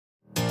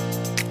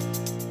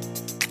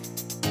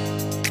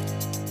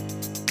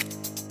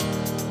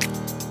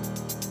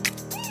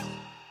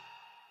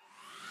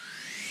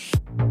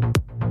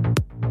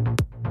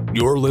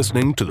You're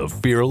listening to the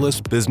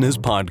Fearless Business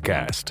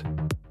Podcast.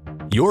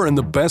 You're in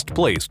the best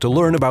place to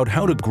learn about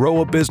how to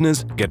grow a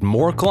business, get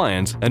more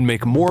clients, and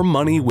make more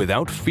money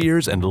without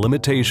fears and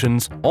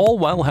limitations, all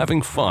while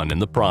having fun in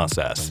the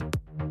process.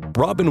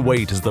 Robin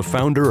Waite is the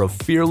founder of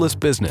Fearless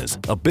Business,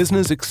 a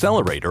business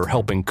accelerator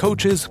helping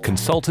coaches,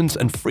 consultants,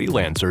 and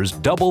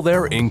freelancers double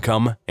their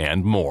income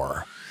and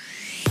more.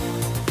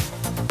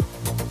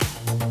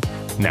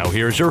 Now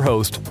here's your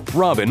host,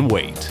 Robin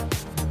Waite.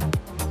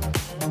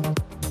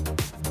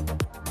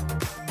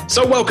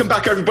 So welcome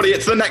back, everybody.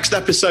 It's the next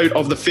episode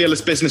of the Fearless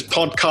Business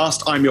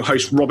Podcast. I'm your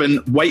host, Robin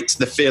Waite,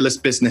 the Fearless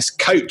Business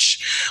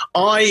Coach.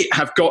 I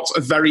have got a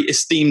very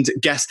esteemed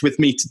guest with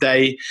me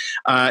today.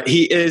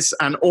 He is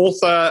an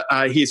author.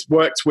 He's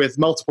worked with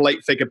multiple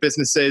eight-figure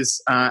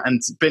businesses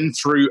and been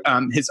through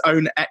his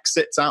own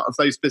exits out of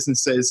those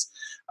businesses.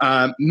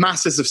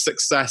 Masses of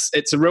success.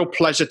 It's a real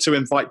pleasure to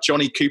invite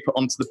Jonny Cooper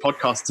onto the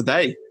podcast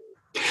today.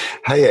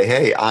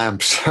 Hey, I am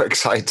so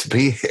excited to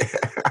be here.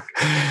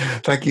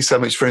 Thank you so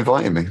much for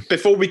inviting me.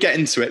 Before we get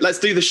into it, let's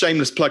do the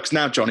shameless plugs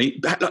now, Jonny.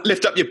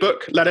 Lift up your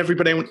book. Let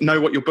everybody know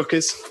what your book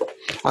is.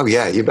 Oh,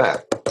 yeah, you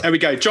bet. There we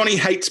go. Jonny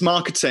Hates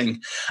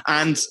Marketing.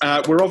 And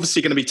we're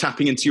obviously going to be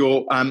tapping into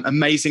your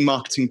amazing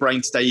marketing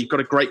brain today. You've got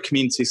a great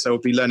community, so we'll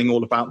be learning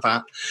all about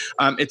that.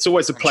 It's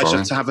always a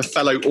pleasure to have a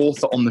fellow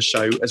author on the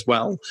show as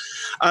well.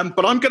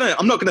 But I'm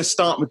not going to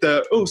start with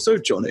the, so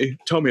Jonny,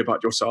 tell me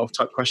about yourself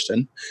type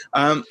question.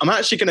 I'm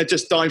actually going to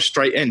just dive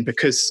straight in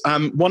because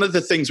one of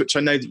the things which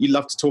I know that you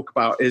love to talk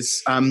about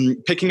is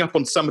picking up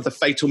on some of the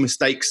fatal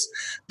mistakes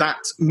that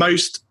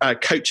most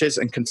coaches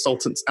and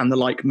consultants and the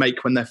like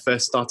make when they're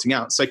first starting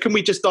out. So can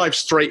we just dive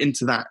straight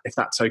into that, if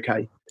that's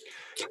okay?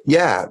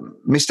 Yeah,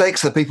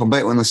 mistakes that people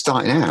make when they're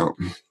starting out.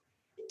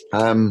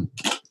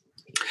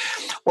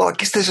 Well, I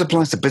guess this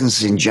applies to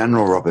businesses in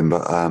general, Robin,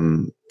 but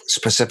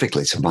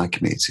specifically to my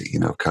community,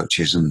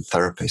 coaches and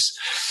therapists.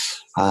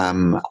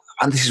 And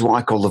this is what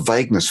I call the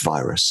vagueness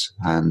virus.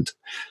 And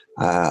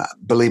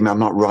believe me, I'm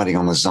not riding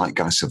on the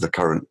zeitgeist of the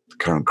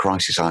current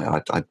crisis.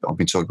 I've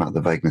been talking about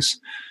the vagueness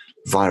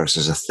virus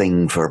as a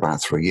thing for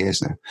about 3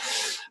 years now.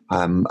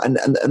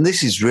 And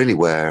this is really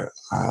where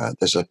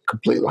there's a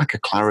complete lack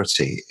of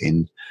clarity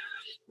in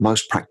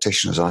most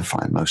practitioners, I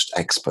find, most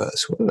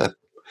experts, whether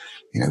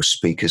they're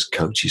speakers,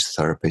 coaches,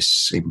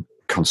 therapists, even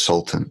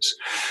consultants,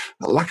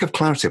 a lack of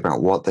clarity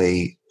about what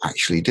they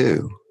actually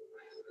do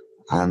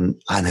and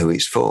who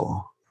it's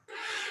for.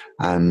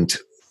 And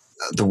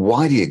the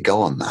wider you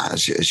go on that,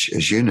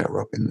 as you know,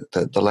 Robin,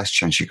 the less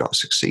chance you got of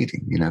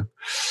succeeding,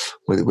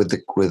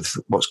 with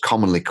what's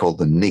commonly called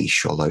the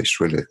niche, although it's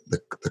really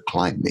the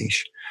client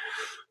niche.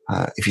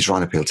 If you're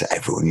trying to appeal to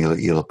everyone,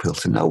 you'll appeal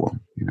to no one,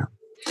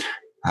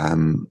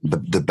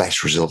 The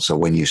best results are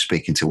when you're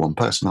speaking to one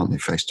person, aren't they,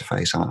 face to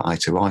face, eye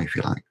to eye, if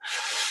you like.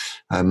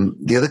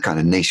 The other kind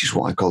of niche is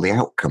what I call the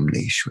outcome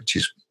niche, which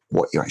is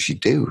what you actually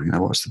do.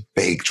 What's the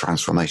big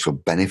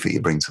transformational benefit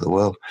you bring to the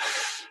world?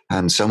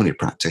 And so many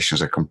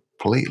practitioners are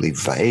completely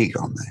vague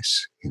on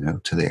this,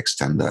 to the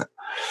extent that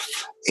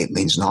it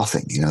means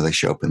nothing. They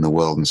show up in the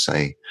world and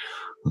say,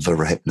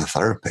 they're a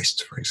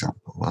hypnotherapist, for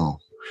example. Well,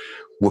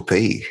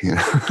 whoopee,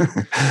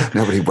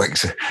 Nobody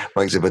wakes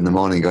up in the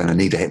morning going, I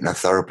need a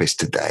hypnotherapist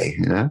today,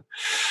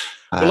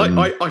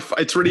 Well,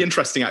 it's really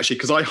interesting, actually,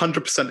 because I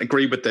 100%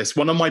 agree with this.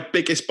 One of my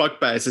biggest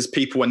bugbears is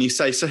people when you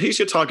say, so who's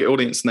your target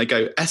audience? And they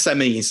go,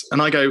 SMEs.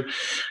 And I go,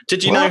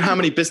 did you know how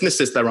many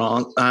businesses there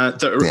are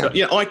that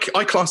are,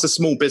 I class a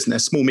small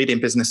medium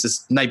business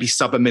as maybe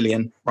sub $1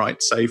 million, right?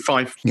 So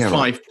five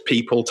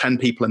people, 10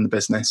 people in the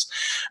business.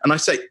 And I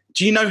say,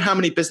 do you know how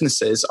many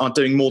businesses are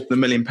doing more than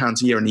 £1 million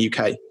a year in the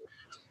UK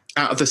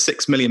out of the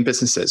 6 million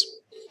businesses?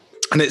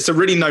 And it's a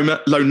really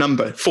low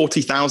number,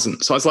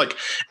 40,000. So I was like,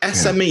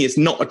 SME is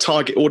not a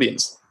target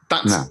audience.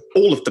 That's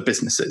all of the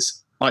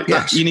businesses.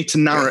 That, you need to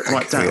narrow it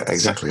right down. Yeah,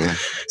 exactly. Yeah.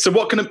 So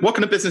what can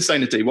a business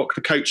owner do? What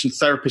can a coach and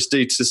therapist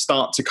do to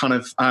start to kind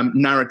of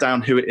narrow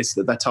down who it is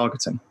that they're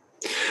targeting?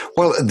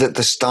 Well,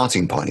 the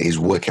starting point is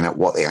working out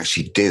what they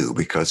actually do,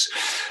 because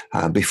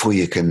before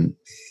you can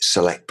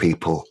select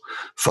people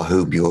for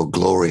whom your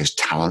glorious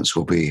talents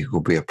will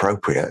be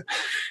appropriate,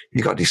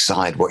 you've got to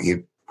decide what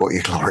your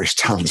glorious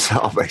talents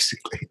are,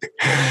 basically.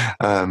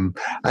 And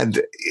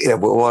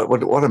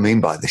what I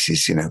mean by this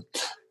is,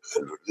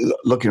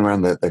 looking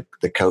around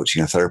the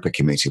coaching and therapy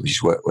community, which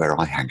is where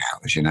I hang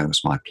out, as you know,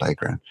 it's my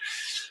playground.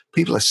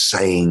 People are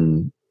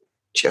saying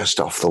just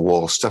off the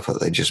wall stuff that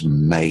they just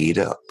made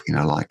up.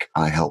 Like,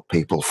 I help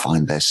people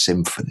find their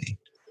symphony.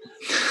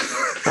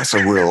 That's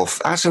a real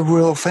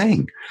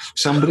thing.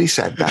 Somebody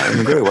said that in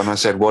the group when I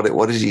said, "What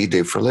does you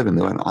do for a living?"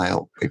 They went, "I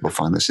help people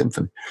find their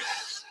symphony."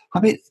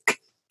 I mean,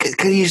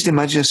 can you just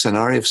imagine a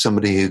scenario of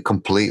somebody who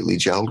completely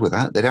gelled with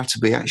that? They'd have to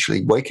be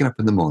actually waking up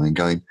in the morning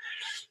going,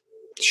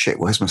 shit,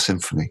 where's my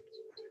symphony?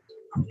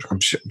 I'm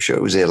sure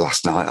it was here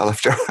last night. I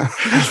left it.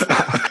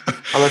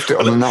 I left it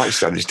on the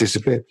nightstand. It's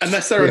disappeared.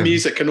 Unless they're a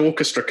music and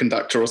orchestra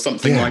conductor or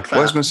something like that.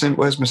 Where's my symphony?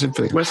 Where's my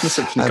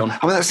symphony gone?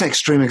 I mean, that's an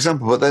extreme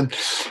example. But then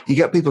you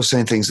get people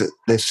saying things that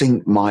they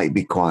think might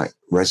be quite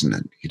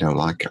resonant.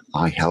 Like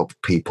I help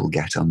people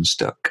get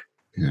unstuck.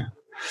 I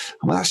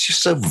mean, that's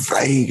just so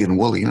vague and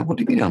woolly. What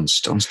do you mean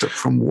unstuck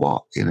from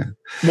what?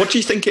 What do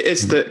you think it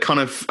is that kind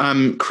of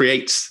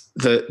creates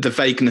the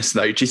vagueness,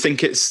 though? Do you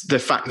think it's the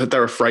fact that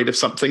they're afraid of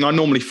something? I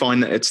normally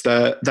find that it's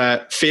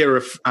their fear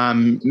of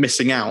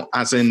missing out,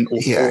 as in,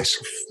 or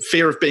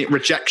fear of being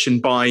rejection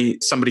by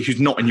somebody who's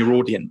not in your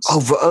audience.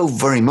 Oh,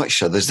 very much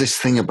so. There's this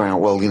thing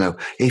about,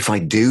 if I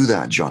do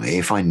that, Jonny,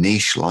 if I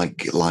niche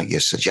like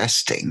you're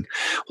suggesting,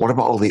 what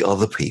about all the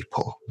other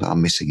people that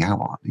I'm missing out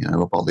on?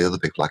 What about the other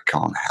people I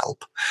can't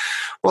help?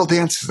 Well, the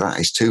answer to that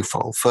is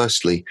twofold.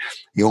 Firstly,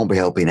 you won't be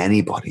helping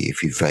anybody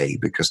if you're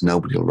vague, because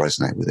nobody will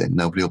resonate with it.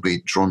 Nobody will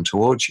be drawn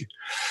towards you.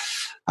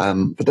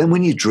 But then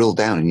when you drill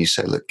down and you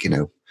say, look,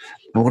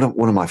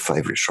 one of my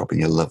favorites, Robin,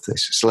 you'll love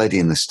this. It's a lady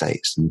in the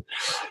States, and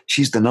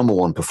she's the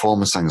 #1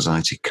 performance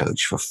anxiety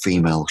coach for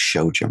female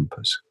show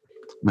jumpers.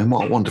 I mean,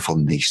 what a wonderful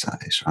niche that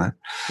is, right?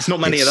 There's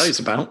not many of those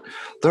about.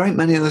 There ain't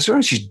many of those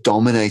around. She's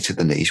dominated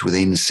the niche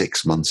within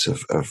 6 months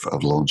of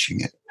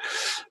launching it.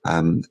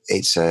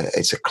 It's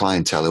a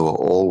clientele who are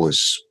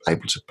always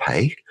able to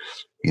pay.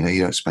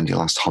 You don't spend your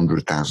last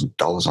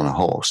 $100,000 on a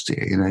horse, do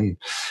you?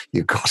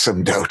 You've got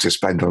some dough to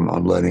spend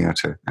on learning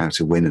how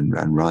to win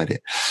and ride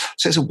it.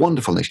 So it's a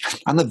wonderful niche,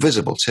 and they're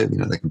visible too.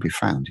 They can be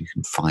found. You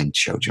can find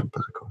show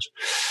jumpers, of course.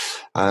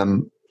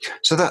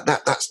 So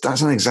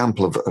that's an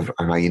example of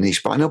how you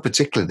niche. But I know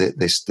particularly that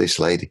this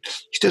lady,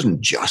 she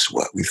doesn't just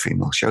work with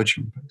female show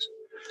jumpers.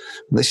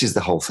 And this is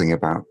the whole thing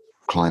about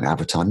client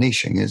avatar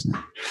niching, isn't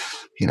it?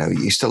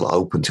 You're still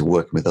open to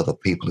working with other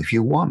people if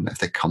you want. If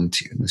they come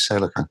to you and they say,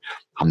 look,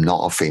 I'm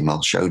not a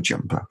female show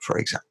jumper, for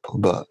example,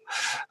 but,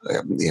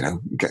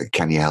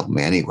 can you help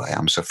me anyway?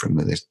 I'm suffering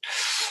with this.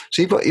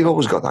 So you've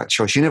always got that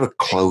choice. You're never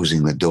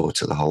closing the door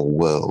to the whole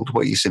world.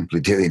 What you're simply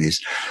doing is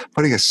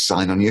putting a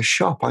sign on your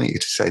shop, aren't you,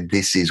 to say,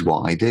 this is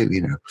what I do,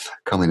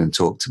 come in and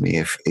talk to me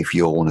if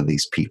you're one of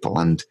these people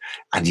and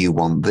you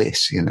want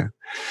this,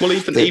 Well,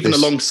 even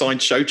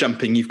alongside show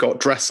jumping, you've got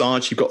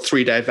dressage, you've got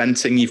 3-day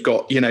eventing, you've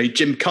got,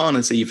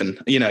 gymkhanas even,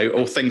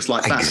 or things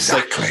like that.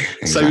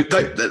 Exactly. So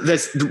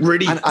there's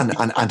really...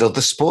 And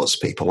other sports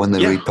people, when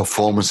they read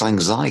performance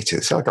anxiety,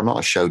 it's like, I'm not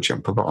a show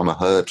jumper, but I'm a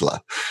hurdler.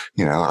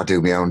 I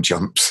do my own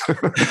jumps.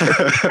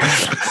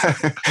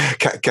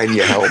 Can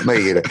you help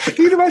me? You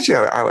can imagine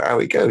how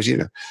it goes,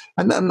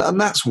 And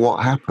that's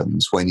what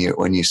happens when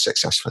you're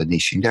successfully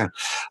niching down.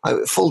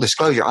 Full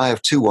disclosure, I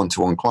have 2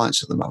 one-to-one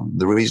clients at the moment.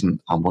 The reason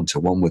I'm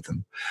one-to-one with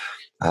them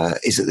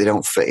is that they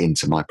don't fit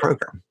into my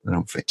program. They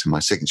don't fit into my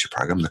signature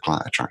program, the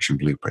Client Attraction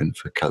Blueprint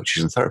for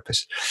coaches and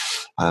therapists.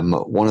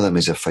 One of them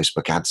is a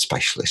Facebook ad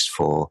specialist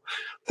for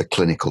the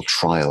clinical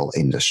trial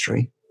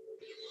industry.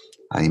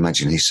 I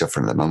imagine he's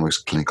suffering at the moment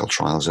because clinical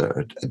trials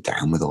are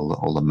down with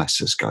all the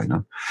messes going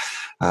on.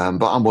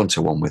 But I'm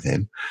one-to-one with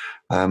him.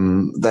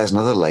 There's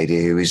another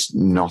lady who is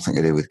nothing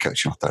to do with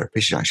coaching or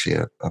therapy. She's actually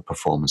a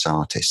performance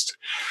artist.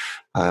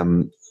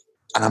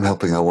 And I'm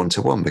helping her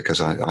one-to-one because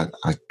I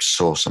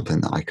saw something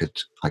that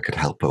I could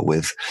help her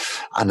with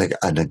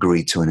and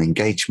agree to an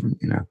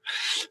engagement,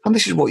 And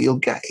this is what you'll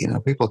get,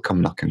 People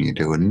come knocking on your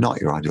door and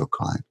not your ideal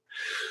client.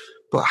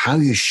 But how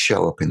you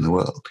show up in the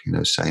world,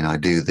 saying, I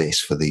do this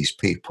for these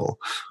people.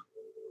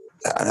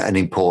 And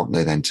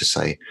importantly then to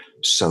say,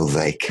 so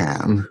they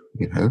can,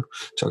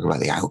 talk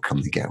about the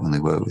outcome they get when they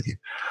work with you.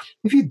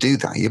 If you do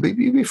that, you'll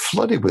be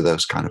flooded with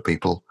those kind of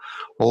people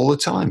all the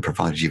time,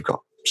 provided you've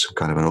got some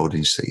kind of an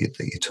audience that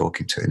you're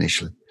talking to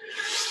initially.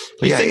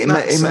 But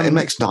it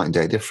makes night and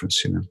day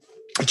difference,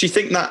 Do you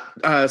think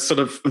that sort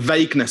of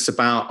vagueness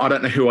about, I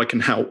don't know who I can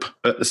help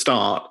at the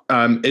start,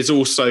 is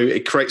also,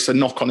 it creates a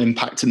knock-on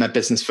impact in their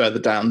business further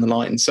down the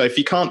line? So if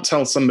you can't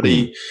tell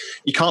somebody,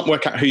 you can't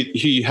work out who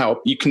you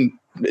help,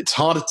 it's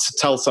harder to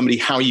tell somebody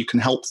how you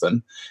can help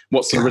them,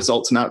 what sort of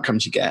results and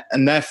outcomes you get.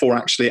 And therefore,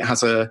 actually, it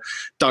has a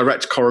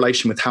direct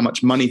correlation with how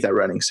much money they're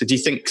earning. So do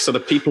you think sort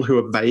of people who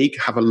are vague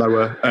have a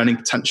lower earning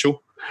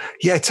potential?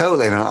 Yeah,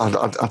 totally. And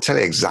I'll tell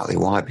you exactly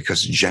why,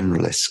 because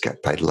generalists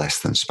get paid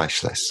less than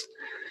specialists.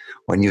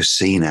 When you're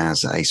seen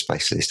as a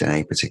specialist in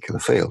a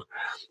particular field,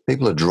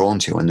 people are drawn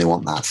to you and they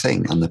want that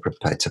thing and they're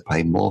prepared to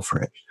pay more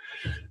for it.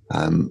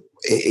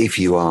 If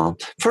you are,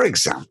 for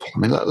example,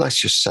 let's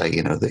just say,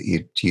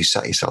 that you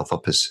set yourself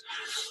up as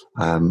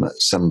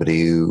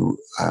somebody who,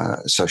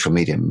 social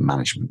media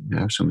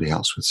management, somebody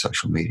else with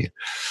social media.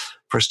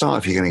 For a start,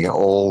 if you're going to get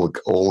all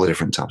the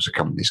different types of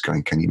companies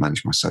going, can you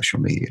manage my social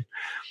media?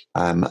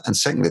 And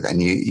secondly, then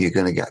you're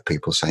going to get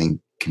people saying,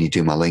 can you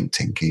do my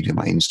LinkedIn? Can you do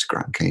my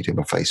Instagram? Can you do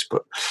my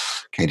Facebook?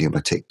 Can you do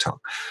my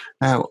TikTok?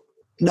 Now,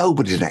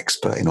 nobody's an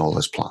expert in all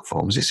those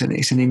platforms. It's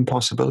an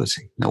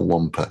impossibility. No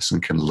one person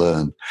can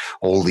learn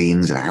all the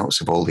ins and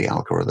outs of all the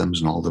algorithms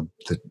and all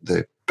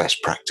the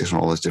best practice on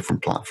all those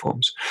different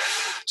platforms.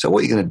 So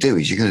what you're going to do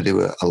is you're going to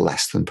do a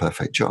less than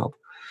perfect job.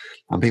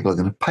 And people are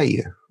going to pay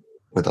you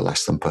with a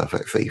less than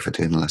perfect fee for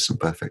doing a less than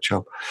perfect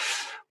job.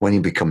 When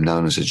you become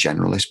known as a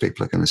generalist,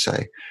 people are going to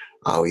say,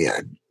 "Oh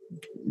yeah,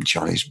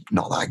 Jonny's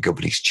not that good,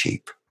 but he's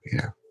cheap."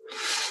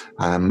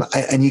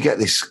 And you get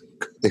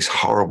this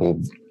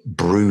horrible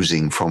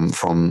bruising from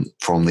the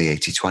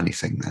 80-20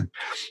 thing. Then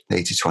the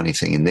 80-20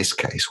 thing in this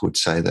case would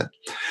say that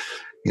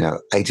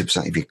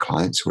 80% of your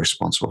clients are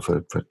responsible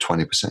for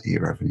 20% of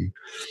your revenue.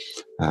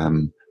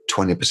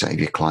 20% of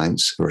your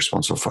clients are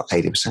responsible for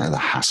 80% of the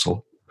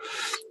hassle.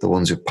 The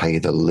ones who pay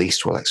the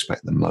least will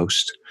expect the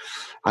most.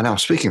 And I'm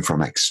speaking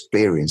from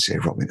experience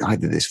here, Robin. I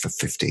did this for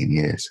 15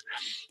 years.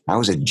 I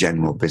was a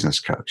general business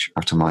coach.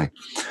 After my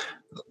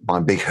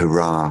big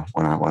hurrah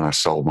when I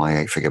sold my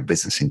 8-figure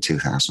business in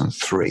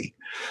 2003,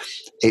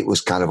 it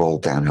was kind of all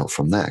downhill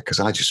from there because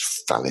I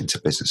just fell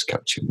into business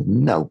coaching with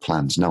no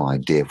plans, no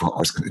idea of what I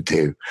was going to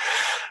do.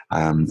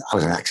 I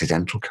was an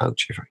accidental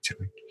coach,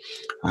 effectively.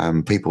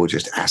 People were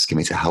just asking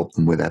me to help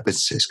them with their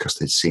businesses because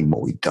they'd seen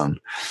what we'd done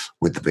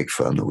with the big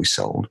firm that we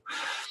sold.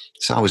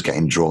 So I was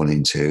getting drawn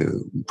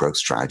into growth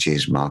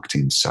strategies,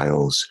 marketing,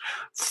 sales,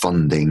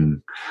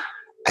 funding,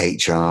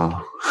 HR.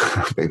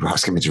 People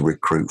asking me to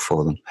recruit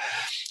for them.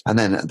 And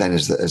then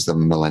as the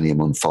millennium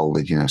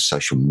unfolded,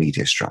 social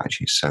media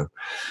strategies. So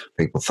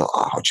people thought,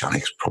 oh,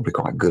 Jonny's probably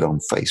quite good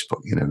on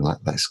Facebook,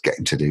 let's get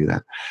him to do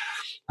that.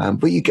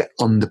 But you get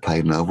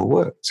underpaid and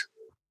overworked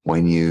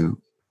when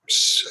you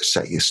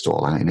set your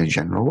stall out in a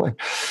general way.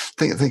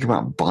 Think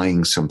about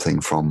buying something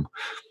from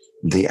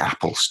the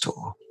Apple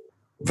store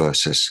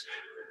versus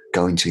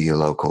going to your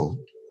local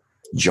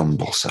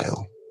jumble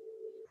sale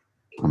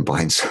and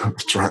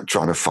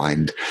trying to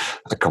find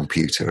a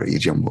computer at your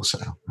jumble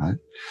sale, right?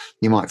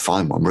 You might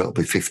find one, but it'll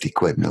be 50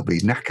 quid and it'll be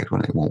knackered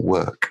when it won't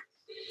work.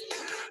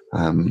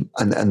 And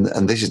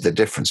this is the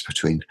difference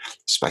between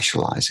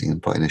specializing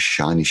and putting a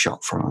shiny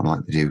shop front on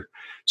like they do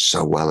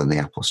so well in the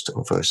Apple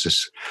store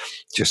versus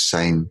just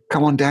saying,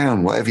 come on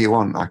down, whatever you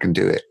want, I can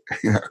do it.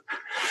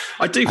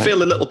 I do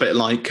feel a little bit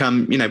like,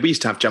 we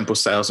used to have jumble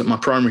sales at my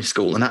primary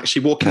school, and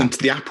actually walking into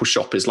the Apple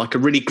shop is like a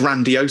really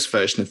grandiose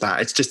version of that.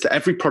 It's just that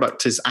every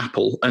product is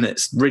Apple and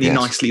it's really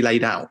nicely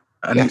laid out.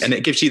 And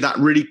it gives you that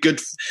really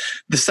good,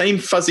 the same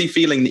fuzzy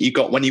feeling that you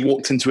got when you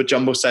walked into a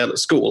jumbo sale at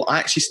school. I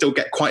actually still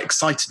get quite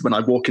excited when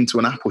I walk into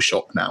an Apple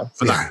shop now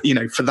for that,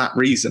 for that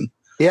reason.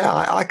 Yeah,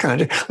 I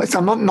kind of do. Listen,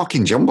 I'm not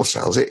knocking jumble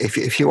sales.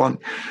 If you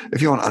want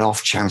an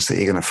off chance that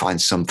you're going to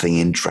find something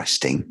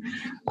interesting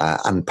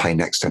and pay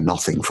next to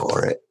nothing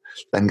for it,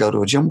 then go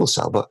to a jumble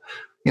sale. But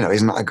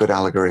isn't that a good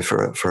allegory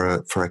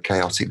for a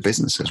chaotic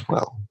business as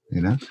well?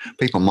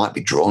 People might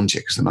be drawn to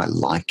you because they might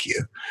like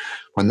you.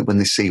 When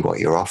they see what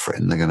you're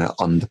offering, they're going to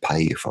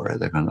underpay you for it.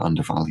 They're going to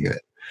undervalue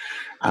it,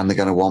 and they're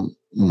going to want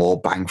more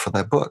bang for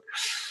their buck.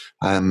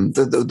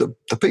 The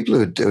people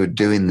who are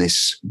doing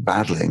this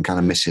badly and kind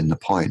of missing the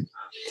point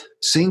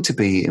seem to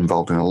be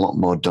involved in a lot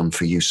more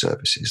done-for-you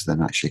services than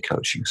actually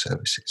coaching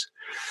services.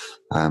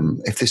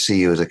 If they see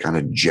you as a kind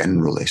of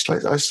generalist,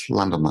 let's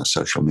land on that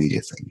social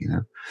media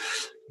thing,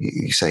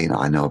 You say,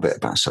 I know a bit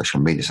about social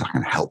media, so I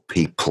can help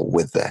people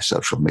with their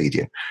social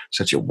media.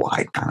 Such a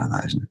wide kind of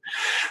that, isn't it?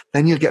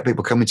 Then you'll get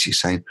people coming to you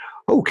saying,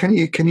 oh, can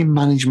you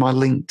manage my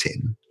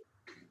LinkedIn?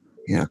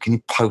 Can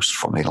you post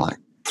for me like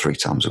 3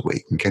 times a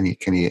week? And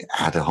can you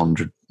add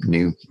 100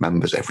 new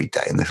members every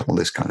day and all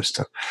this kind of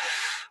stuff?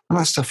 And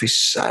that stuff is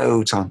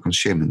so time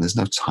consuming. There's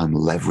no time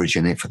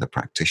leveraging it for the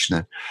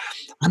practitioner.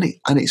 And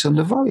it's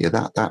undervalued.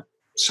 That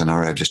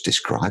scenario I've just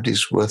described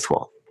is worth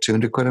what?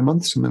 200 quid a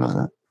month, something like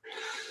that.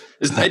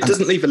 It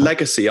doesn't leave a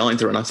legacy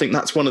either, and I think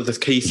that's one of the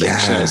key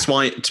things. Yeah.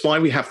 It's why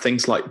we have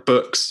things like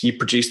books. You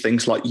produce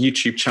things like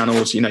YouTube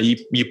channels.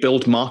 You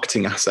build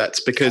marketing assets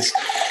because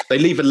they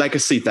leave a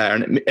legacy there,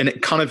 and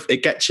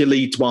it gets your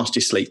leads whilst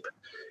you sleep.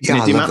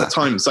 Yeah, the amount of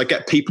times I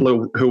get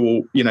people who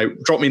will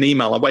drop me an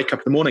email. I wake up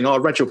in the morning. Oh, I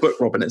read your book,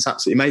 Robin. It's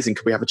absolutely amazing.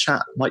 Could we have a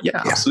chat? I'm like,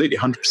 yeah, absolutely,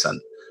 100%.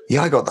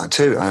 Yeah, I got that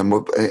too.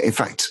 In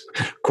fact,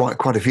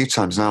 quite a few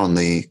times now on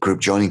the group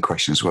joining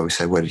questions where we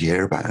say, where did you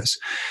hear about us?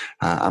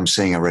 I'm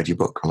seeing I read your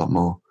book a lot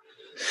more.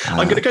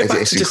 I'm going to go back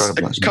to just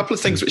a couple of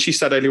things which you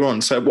said earlier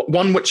on. So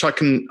one which I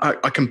can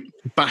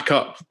back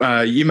up.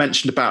 You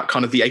mentioned about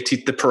kind of the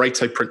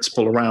Pareto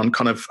principle around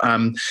kind of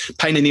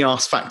pain in the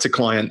arse factor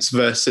clients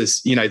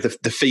versus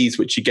the fees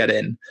which you get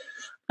in.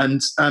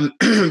 And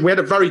we had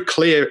a very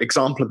clear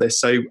example of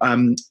this. So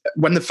when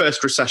the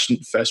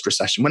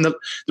when the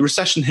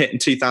recession hit in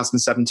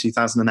 2007,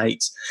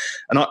 2008,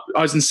 and I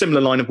was in a similar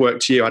line of work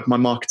to you. I had my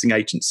marketing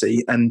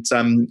agency, and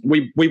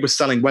we were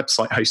selling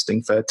website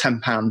hosting for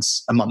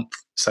 £10 a month.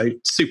 So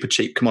super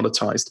cheap,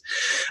 commoditized.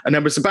 And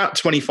there was about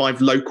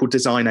 25 local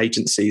design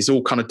agencies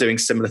all kind of doing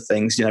similar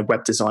things,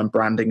 web design,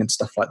 branding and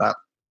stuff like that.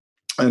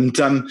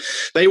 And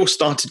they all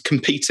started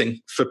competing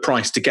for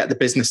price to get the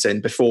business in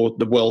before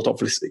the world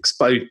obviously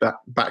exploded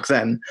back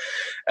then.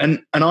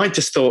 And I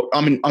just thought,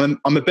 I mean, I'm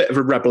a bit of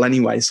a rebel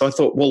anyway. So I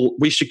thought, well,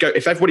 we should go,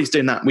 if everybody's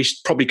doing that, we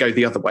should probably go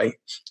the other way.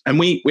 And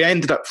we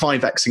ended up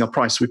 5xing our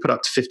price. So we put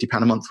up to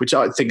 £50 a month, which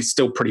I think is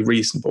still pretty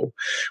reasonable,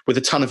 with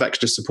a ton of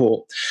extra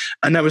support.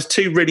 And there was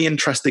two really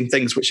interesting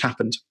things which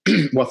happened.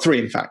 Well, three,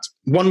 in fact.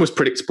 One was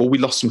predictable. We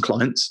lost some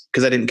clients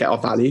because they didn't get our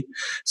value.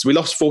 So we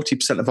lost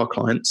 40% of our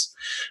clients.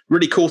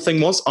 Really cool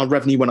thing was our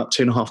revenue went up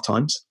 2.5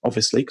 times,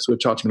 obviously, because we were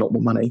charging a lot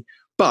more money.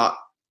 But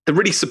the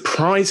really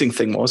surprising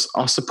thing was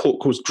our support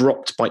calls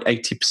dropped by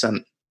 80%.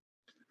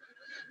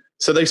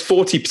 So those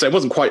 40%, it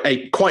wasn't quite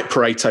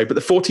Pareto, but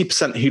the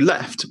 40% who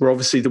left were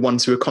obviously the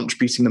ones who were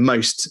contributing the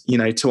most,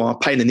 to our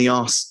pain in the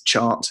arse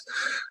chart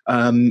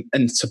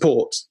and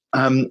support.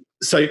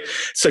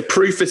 So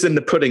proof is in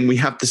the pudding. We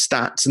have the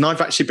stats, and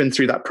I've actually been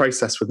through that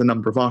process with a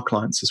number of our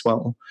clients as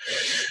well.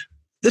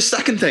 The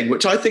second thing,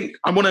 which I think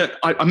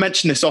I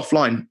mentioned this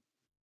offline,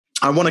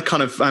 I want to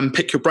kind of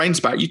pick your brains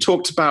about. You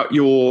talked about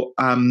your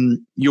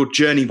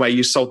journey where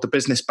you sold the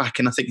business back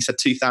in, I think you said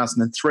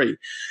 2003.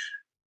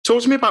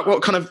 Talk to me about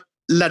what kind of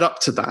led up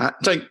to that.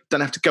 Don't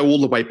have to go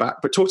all the way back,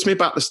 but talk to me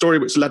about the story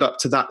which led up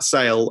to that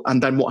sale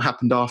and then what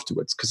happened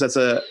afterwards. Because there's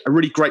a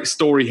really great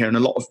story here and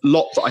a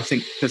lot that I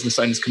think business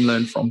owners can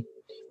learn from.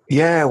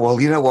 Yeah, well,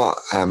 you know what?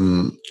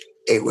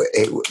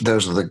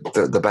 Those are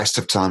the best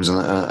of times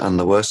and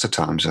the worst of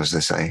times, as they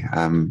say.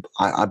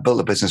 I built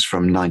a business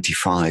from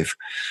 95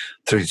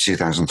 through to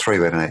 2003.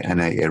 We had an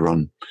 8-year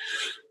run,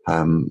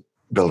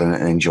 building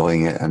it and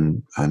enjoying it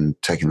and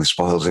taking the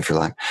spoils, if you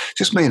like.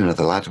 Just me and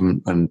another lad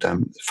and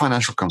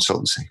financial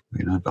consultancy,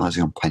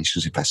 advising on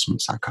pensions,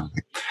 investments, that kind of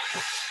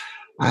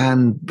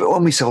thing. But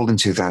when we sold in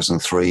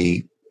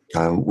 2003,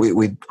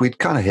 we'd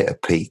kind of hit a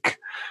peak.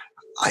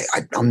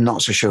 I'm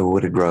not so sure we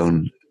would have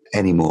grown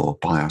anymore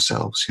by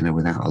ourselves,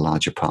 without a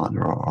larger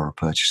partner or a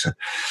purchaser.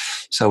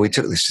 So we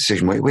took this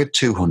decision. We had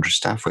 200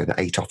 staff. We had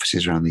 8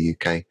 offices around the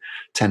UK,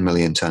 10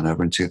 million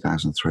turnover in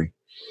 2003.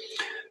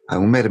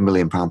 And we made £1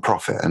 million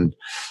profit. And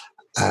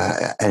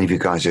any of you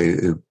guys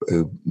who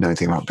know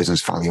anything about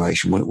business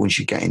valuation, once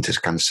you get into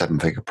kind of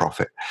 7-figure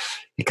profit,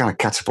 it kind of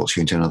catapults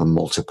you into another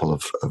multiple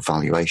of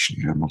valuation,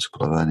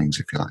 multiple of earnings,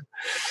 if you like.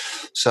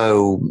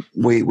 So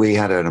we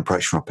had an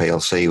approach from a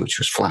PLC, which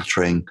was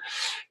flattering,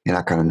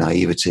 kind of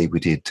naivety. We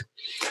did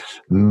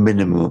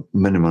minimum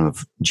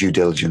of due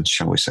diligence,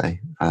 shall we say,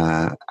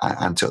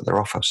 and took their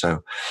offer.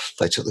 So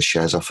they took the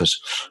shares off us,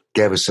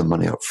 gave us some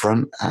money up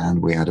front,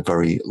 and we had a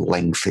very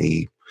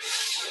lengthy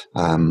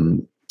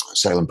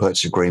sale and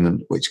purchase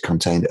agreement which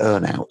contained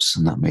earn-outs,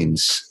 and that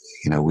means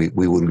we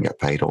wouldn't get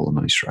paid all the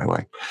money straight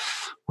away.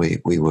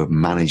 We were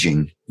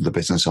managing the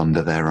business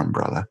under their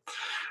umbrella,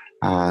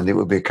 and it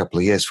would be a couple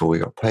of years before we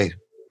got paid.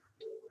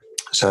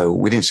 So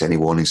we didn't see any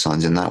warning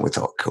signs in that. We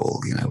thought,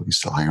 cool, we can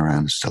still hang around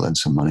and still earn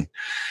some money.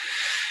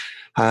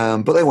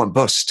 But they went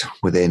bust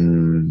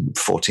within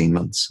 14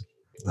 months.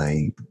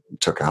 They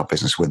took our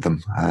business with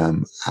them,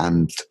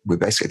 and we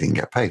basically didn't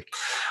get paid.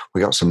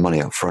 We got some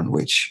money up front,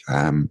 which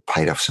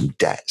paid off some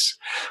debts.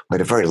 We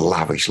had a very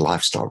lavish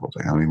lifestyle.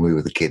 I mean, we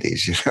were the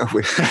kiddies, you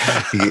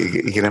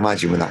can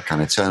imagine with that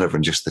kind of turnover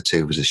and just the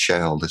two of us as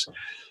shareholders,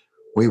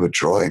 we were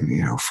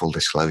drawing, full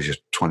disclosure,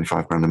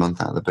 25 grand a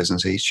month out of the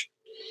business each.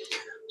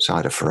 So I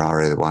had a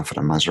Ferrari, the wife had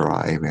a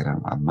Maserati, we had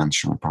a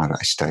mansion, a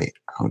private estate.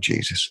 Oh,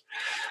 Jesus.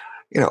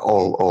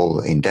 All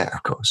in debt,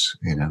 of course,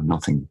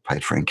 nothing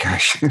paid for in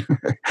cash,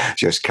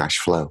 just cash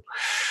flow.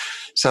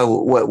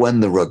 So when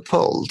the rug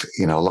pulled,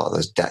 a lot of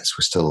those debts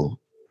were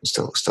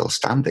still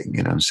standing,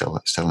 and still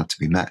had to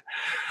be met.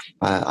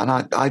 And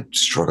I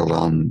struggled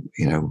on,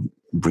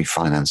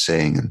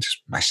 refinancing and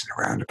just messing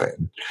around a bit.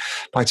 And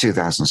by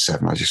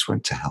 2007, I just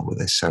went to hell with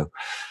this. So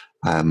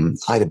I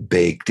had a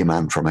big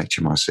demand from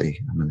HMRC.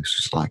 I mean, this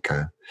was like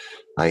a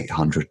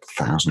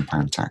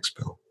 £800,000 tax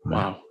bill.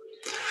 Wow.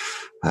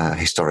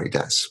 Historic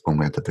debts when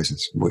we had the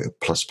business,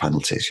 plus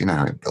penalties. You know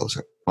how it builds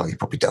up. Well, you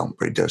probably don't,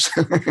 but it does.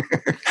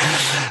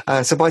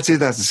 So by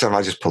 2007,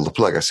 I just pulled the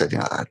plug. I said,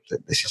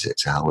 this is it,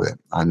 to hell with it.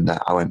 And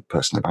I went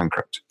personally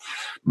bankrupt.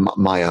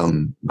 My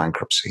own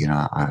bankruptcy,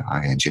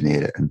 I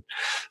engineered it and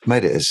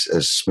made it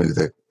as smooth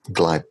a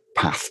glide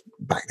path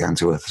back down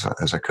to earth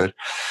as I could.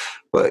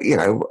 But,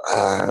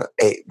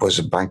 it was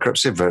a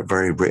bankruptcy, very,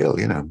 very real,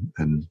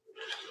 and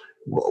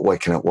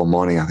waking up one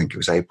morning, I think it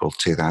was April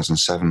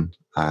 2007,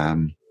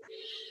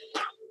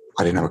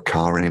 I didn't have a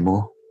car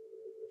anymore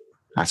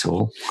at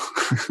all.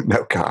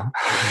 No car.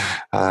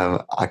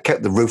 I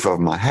kept the roof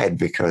over my head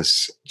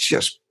because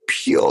just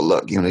pure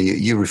luck.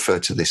 You refer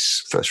to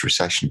this first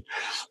recession.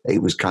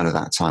 It was kind of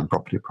that time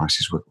property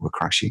prices were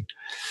crashing.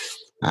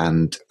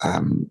 And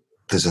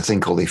there's a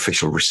thing called the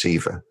official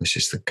receiver. This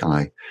is the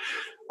guy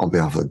on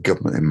behalf of the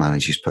government who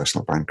manages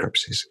personal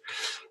bankruptcies.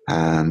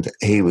 And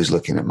he was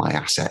looking at my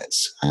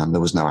assets, and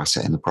there was no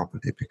asset in the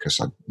property because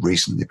I'd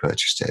recently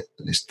purchased it.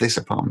 It's this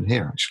apartment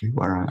here, actually,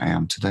 where I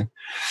am today.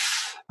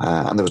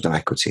 And there was no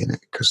equity in it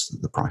because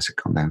the price had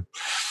gone down.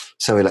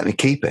 So he let me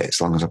keep it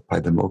as long as I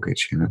paid the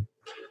mortgage,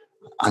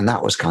 And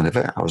that was kind of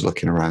it. I was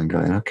looking around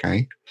going,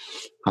 okay.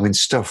 I mean,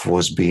 stuff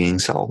was being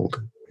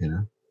sold,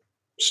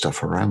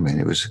 stuff around me.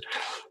 And it was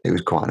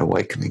quite an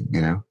awakening,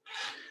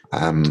 Talk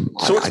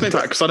to me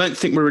about, because I don't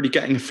think we're really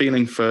getting a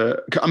feeling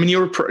for, I mean,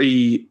 you're a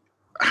pretty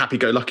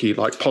happy-go-lucky,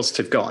 like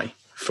positive guy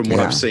from what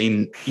I've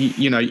seen.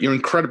 You're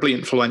incredibly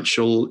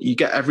influential. You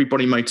get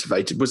everybody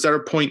motivated. Was there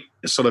a point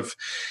sort of,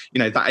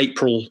 that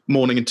April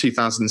morning in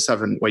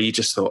 2007 where you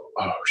just thought,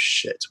 oh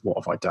shit,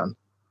 what have I done?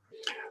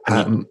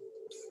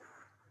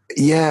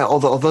 Yeah,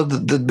 although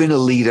there'd been a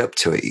lead up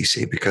to it, you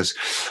see, because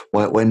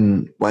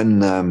when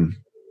you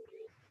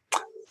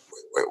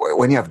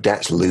have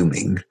debts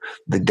looming,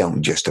 they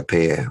don't just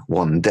appear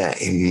one day.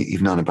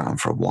 You've known about them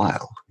for a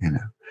while,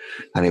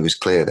 And it was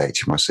clear that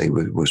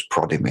HMRC was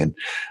prodding me, and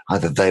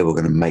either they were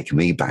going to make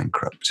me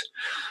bankrupt,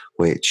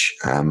 which,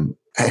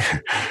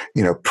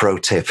 pro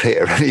tip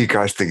here, you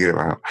guys thinking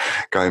about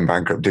going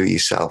bankrupt, do it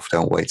yourself.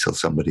 Don't wait till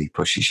somebody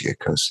pushes you,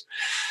 because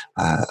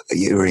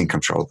you're in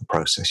control of the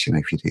process,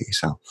 if you do it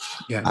yourself.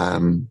 Yeah.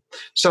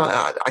 So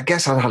I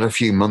guess I'd had a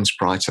few months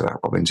prior to that,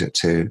 Robin,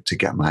 to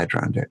get my head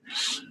around it.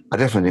 I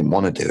definitely didn't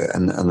want to do it.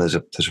 And there's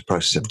a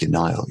process of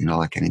denial,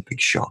 like any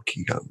big shock.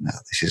 You go, no,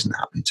 this isn't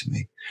happening to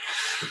me.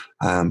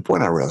 But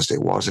when I realized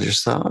it was, I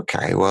just thought,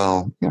 okay,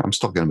 well, I'm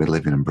still going to be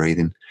living and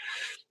breathing.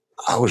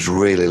 I was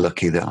really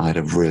lucky that I had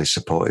a really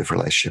supportive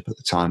relationship at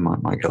the time.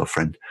 My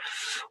girlfriend,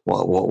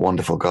 what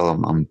wonderful girl.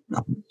 I'm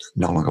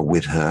no longer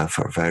with her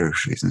for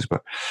various reasons,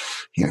 but,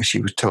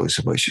 she was totally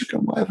supportive. She was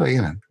going, whatever,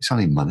 it's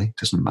only money. It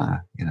doesn't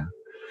matter,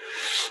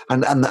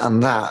 And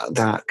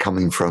that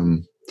coming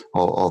from,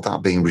 or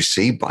that being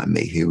received by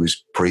me, who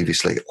was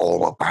previously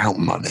all about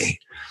money,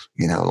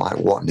 like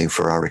what new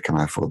Ferrari can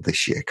I afford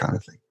this year kind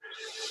of thing.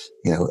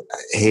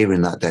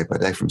 Hearing that day by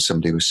day from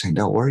somebody who was saying,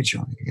 don't worry,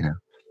 Jonny,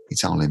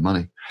 it's only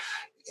money.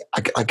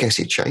 I guess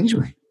it changed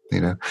me,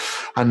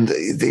 And,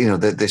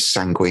 this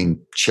sanguine,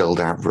 chilled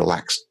out,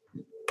 relaxed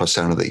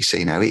persona that you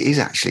see now, it is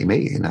actually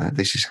me,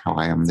 This is how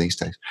I am these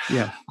days.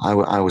 Yeah.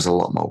 I was a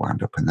lot more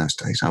wound up in those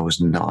days. I was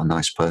not a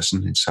nice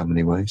person in so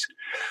many ways.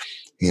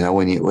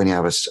 When you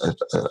have a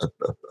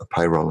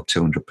payroll of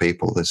 200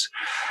 people, there's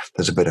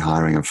a bit of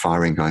hiring and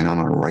firing going on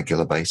a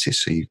regular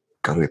basis. So you've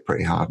got to be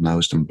pretty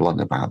hard-nosed and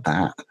blunt about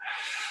that.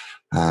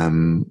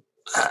 And,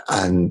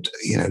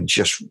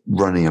 just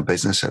running a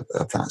business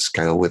of that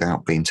scale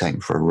without being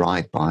taken for a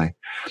ride by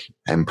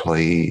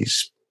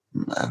employees,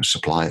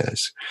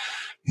 suppliers,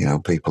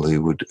 people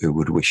who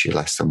would wish you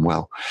less than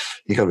well,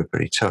 you got to be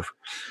pretty tough.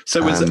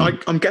 So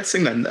I'm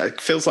guessing then it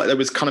feels like there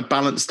was kind of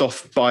balanced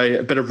off by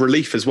a bit of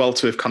relief as well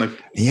to have kind of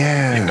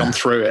gone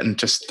through it and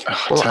just.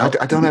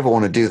 I don't ever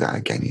want to do that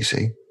again. You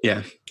see.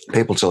 Yeah.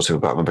 People talk to me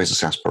about my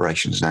business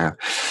aspirations now.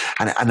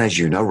 And as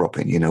you know,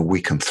 Robin, we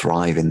can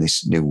thrive in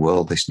this new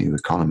world, this new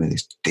economy,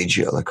 this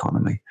digital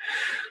economy,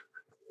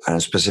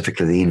 and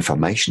specifically the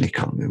information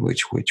economy,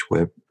 which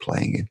we're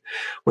playing in.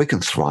 We can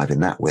thrive in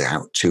that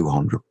without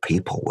 200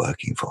 people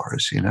working for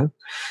us, I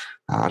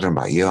don't know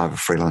about you. I have a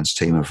freelance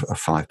team of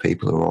 5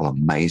 people who are all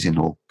amazing,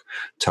 all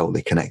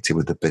totally connected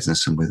with the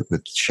business and with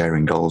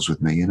sharing goals with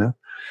me,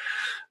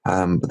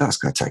 But that's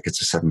going to take us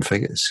to 7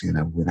 figures,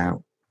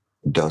 without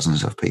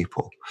dozens of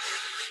people.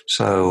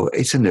 So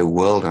it's a new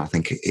world, and I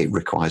think it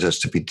requires us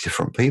to be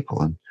different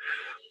people. And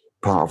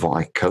part of what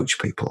I coach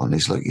people on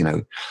is, look, you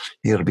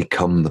got to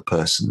become the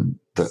person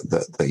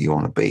that you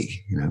want to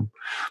be,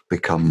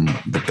 become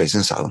the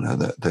business owner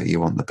that you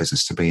want the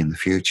business to be in the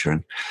future.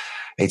 And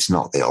it's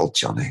not the old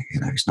Jonny,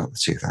 it's not the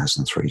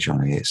 2003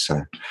 Jonny. It's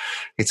a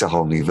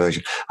whole new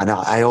version. And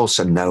I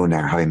also know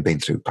now, having been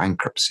through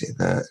bankruptcy,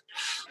 that,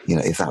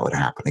 if that would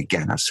happen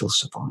again, I'd still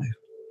survive.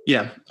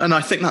 Yeah. And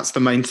I think that's the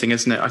main thing,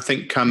 isn't it? I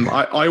think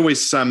I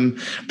always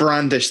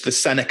brandish the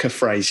Seneca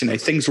phrase,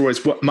 things are always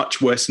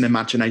much worse in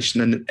imagination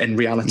than in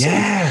reality.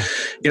 Yeah.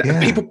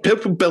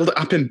 People build it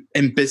up in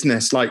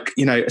business, like,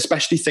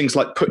 especially things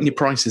like putting your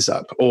prices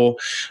up, or,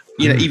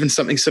 even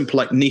something simple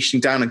like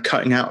niching down and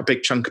cutting out a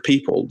big chunk of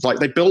people. Like,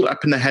 they build it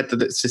up in their head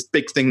that it's this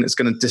big thing that's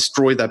going to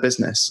destroy their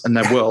business and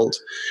their world.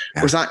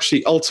 Whereas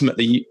actually,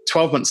 ultimately,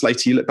 12 months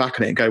later, you look back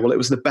at it and go, well, it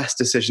was the best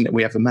decision that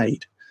we ever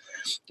made.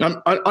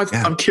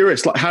 I'm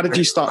curious, like, how did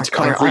you start to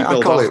kind of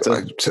rebuild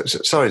after?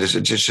 Sorry,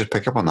 just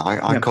pick up on that.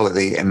 I call it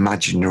the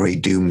imaginary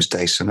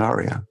doomsday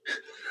scenario,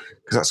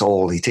 because that's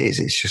all it is.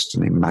 It's just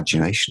an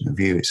imagination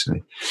of you. It's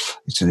an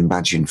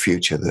imagined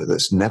future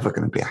that's never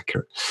going to be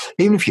accurate.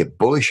 Even if you're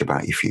bullish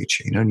about your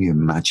future, you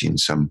imagine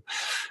some,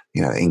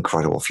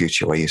 incredible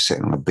future where you're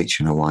sitting on a beach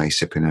in Hawaii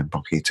sipping a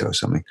mojito or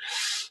something.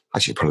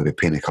 Actually, probably a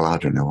pina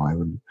colada in Hawaii.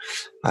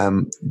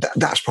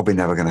 That's probably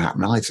never going to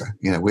happen either.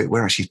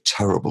 We're actually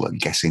terrible at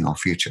guessing our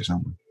futures,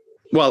 aren't we?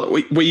 Well,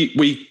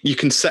 you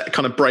can set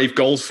kind of brave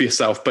goals for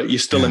yourself, but you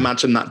still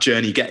imagine that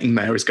journey getting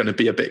there is going to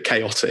be a bit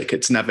chaotic.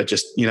 It's never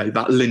just,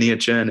 that linear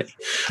journey.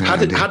 How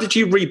did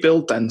you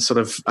rebuild then, sort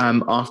of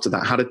after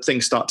that? How did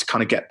things start to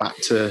kind of get back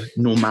to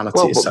normality?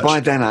 Well, but by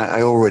then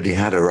I already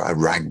had a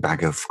rag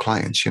bag of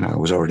clients. I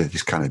was already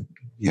this kind of,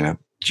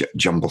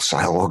 jumble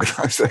sale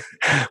organizer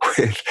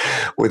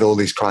with all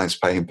these clients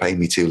paying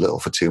me too little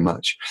for too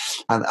much.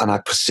 And I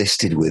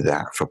persisted with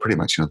that for pretty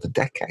much another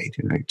decade.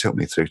 It took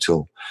me through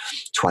till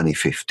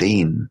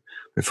 2015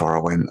 before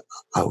I went,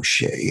 oh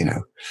shit,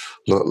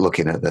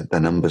 looking at the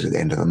numbers at the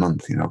end of the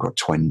month, I've got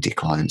 20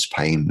 clients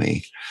paying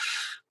me,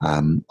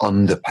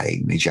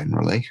 underpaying me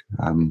generally.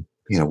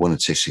 One or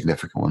two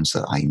significant ones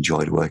that I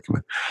enjoyed working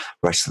with.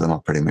 The rest of them I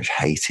pretty much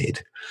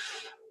hated.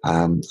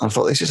 I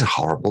thought, this is a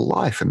horrible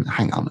life. And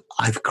hang on,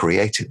 I've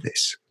created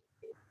this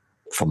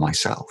for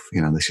myself.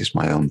 This is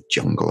my own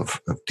jungle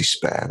of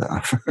despair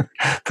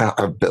that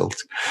I've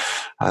built.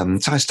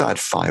 So I started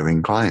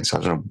firing clients. I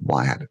don't know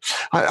why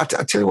I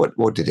tell you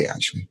what did it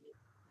actually.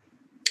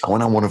 I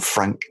went on one of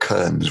Frank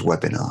Kern's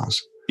webinars.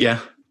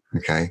 Yeah.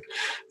 Okay.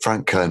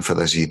 Frank Kern, for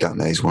those of you who don't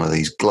know, he's one of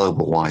these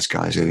global wise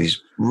guys who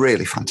is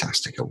really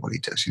fantastic at what he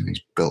does.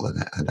 He's built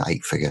an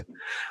 8-figure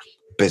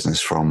business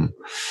from,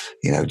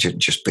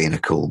 just being a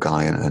cool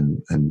guy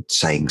and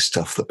saying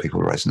stuff that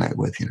people resonate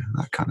with,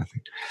 that kind of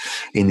thing.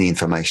 In the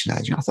information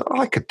age, I thought,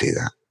 I could do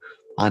that.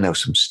 I know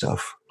some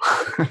stuff.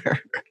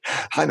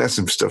 I know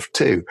some stuff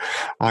too.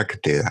 I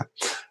could do that.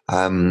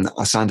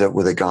 I signed up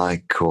with a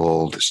guy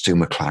called Stu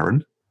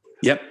McLaren.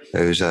 Yep.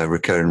 Who's a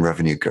recurring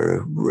revenue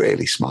guru,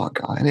 really smart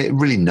guy, and a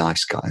really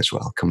nice guy as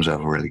well. Comes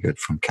over really good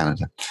from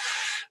Canada.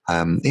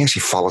 He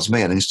actually follows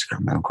me on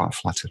Instagram now. I'm quite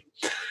flattered.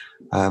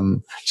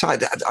 So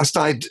I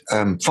started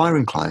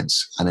firing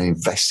clients and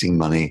investing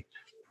money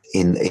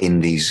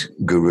in these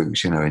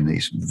gurus, in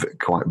these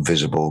quite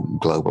visible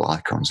global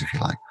icons, if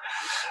you like.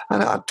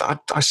 And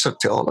I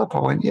sucked it all up. I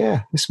went,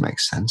 yeah, this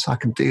makes sense. I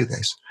can do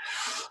this.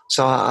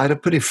 So I had a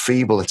pretty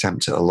feeble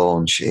attempt at a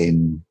launch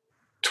in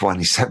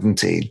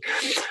 2017.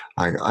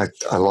 I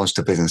launched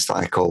a business that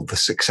I called The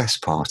Success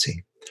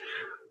Party.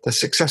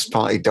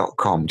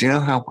 TheSuccessParty.com. Do you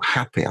know how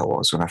happy I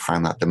was when I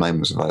found that domain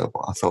was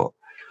available? I thought,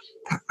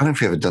 I don't know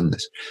if you've ever done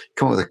this.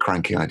 Come up with a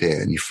cranky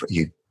idea and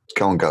you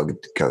go on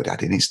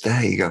GoDaddy and it's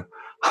there. You go,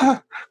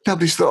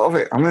 nobody's thought of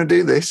it. I'm going to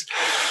do this.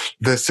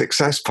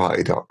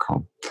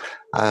 TheSuccessParty.com.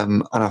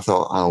 And I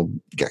thought I'll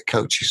get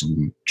coaches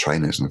and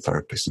trainers and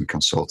therapists and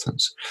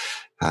consultants,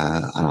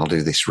 and I'll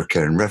do this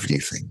recurring revenue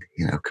thing,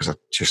 because I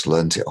just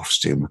learned it off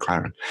Stu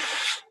McLaren,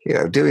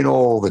 doing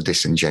all the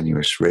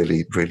disingenuous,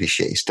 really, really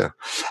shitty stuff,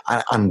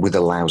 and with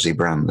a lousy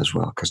brand as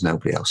well, because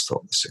nobody else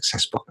thought the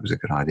Success Party was a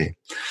good idea.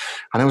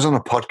 And I was on a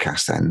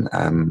podcast then,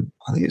 I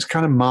think it's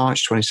kind of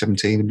March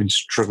 2017. I've been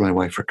struggling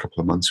away for a couple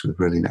of months with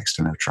really next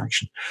to no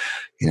traction,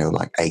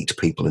 like 8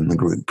 people in the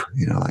group,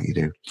 like you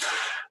do.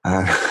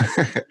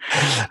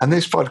 And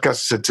this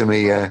podcast said to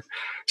me,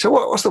 so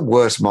what's the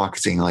worst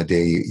marketing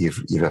idea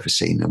you've ever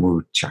seen? And we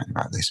were chatting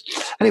about this.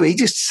 Anyway, he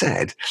just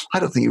said, I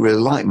don't think you really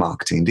like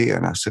marketing, do you?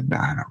 And I said, no,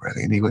 not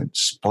really. And he went,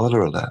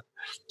 spoiler alert,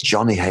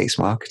 Jonny hates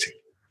marketing.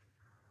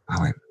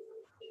 I went,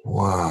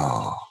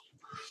 whoa.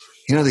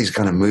 These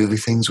kind of movie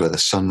things where the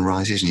sun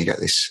rises and you get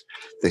this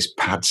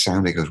pad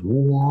sound. It goes,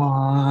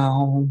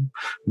 wow, and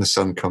the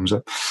sun comes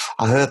up.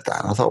 I heard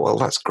that and I thought, well,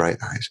 that's great,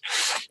 that is.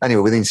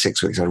 Anyway, within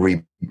 6 weeks, I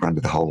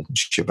rebranded the whole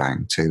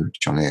shebang to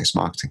Jonny Hates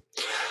Marketing.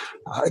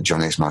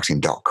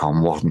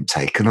 JonnyHatesMarketing.com wasn't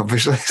taken,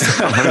 obviously.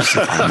 So I managed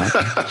to find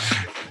that.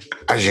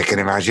 As you can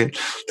imagine,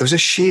 there was a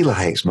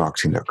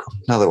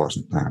SheilaHatesMarketing.com. No, there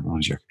wasn't. No, I'm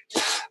not joking.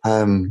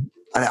 And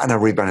I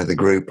rebranded the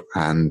group,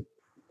 and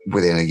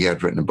within a year,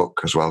 I'd written a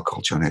book as well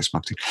called Jonny Hates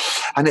Marketing.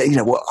 And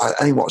what I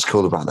think what's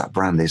cool about that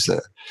brand is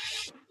that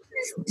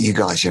you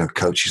guys,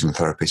 coaches and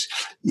therapists,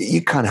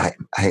 you kind of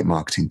hate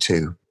marketing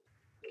too.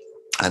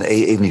 And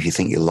even if you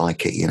think you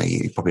like it,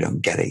 you probably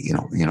don't get it.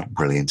 You're not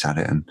brilliant at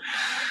it. And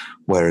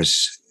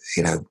whereas,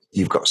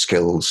 you've got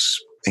skills,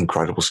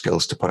 incredible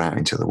skills to put out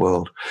into the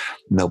world,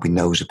 nobody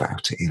knows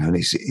about it. And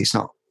it's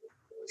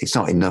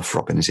not enough,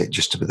 Robin, is it,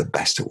 just to be the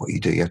best at what you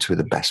do? You have to be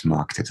the best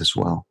marketed as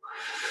well.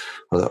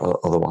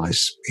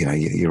 Otherwise,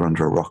 you're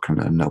under a rock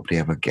and nobody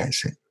ever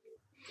gets it.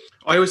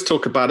 I always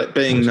talk about it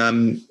being,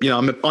 I'm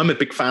a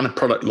big fan of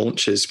product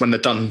launches when they're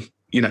done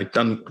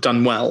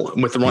well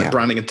and with the right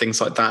branding and things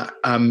like that.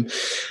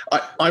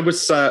 I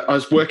was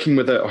potentially working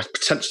with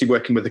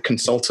a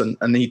consultant,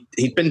 and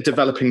he'd been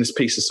developing this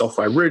piece of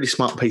software, a really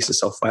smart piece of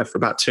software, for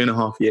about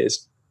 2.5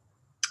 years.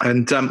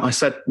 And I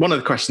said, one of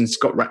the questions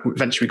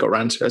eventually got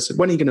around to, I said,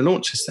 when are you going to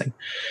launch this thing?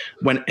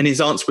 And his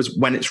answer was,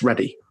 when it's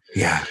ready.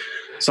 Yeah.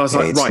 So I was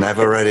like, it's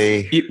never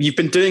ready. You've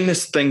been doing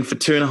this thing for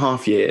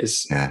 2.5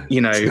 years,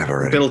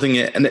 building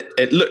it, and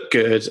it looked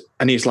good.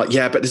 And he was like,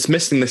 yeah, but it's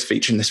missing this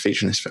feature and this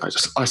feature and this feature.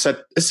 I said,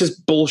 this is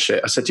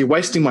bullshit. I said, you're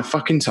wasting my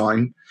fucking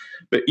time,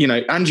 but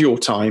and your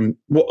time.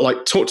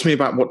 Talk to me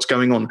about what's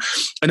going on.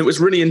 And it was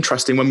really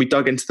interesting when we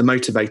dug into the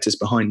motivators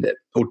behind it,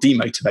 or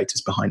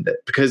demotivators behind it,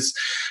 because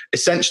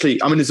essentially,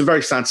 it's a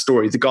very sad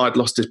story. The guy had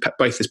lost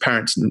both his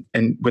parents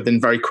within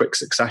very quick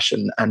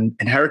succession and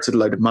inherited a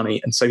load of money.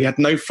 And so he had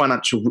no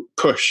financial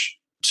push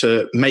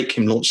to make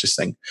him launch this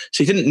thing.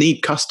 So he didn't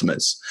need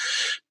customers.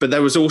 But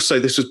there was also,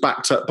 this was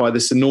backed up by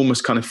this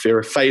enormous kind of fear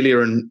of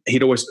failure. And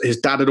his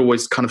dad had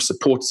always kind of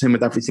supported him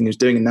with everything he was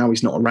doing, and now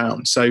he's not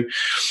around. So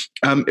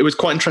it was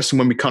quite interesting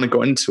when we kind of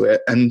got into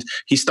it, and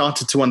he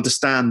started to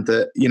understand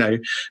that,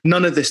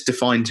 none of this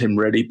defined him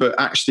really, but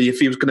actually if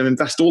he was going to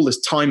invest all this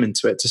time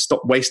into it, to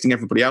stop wasting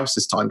everybody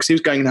else's time, because he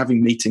was going and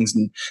having meetings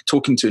and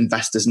talking to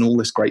investors and all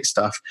this great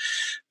stuff.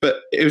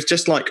 But it was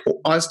just like,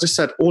 I just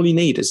said, all you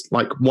need is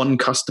like one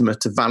customer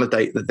to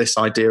validate that this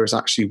idea is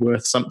actually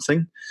worth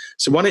something.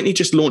 So why don't you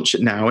just launch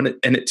it now in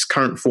its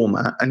current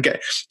format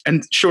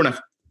and sure enough,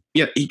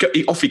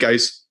 off he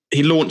goes.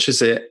 He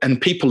launches it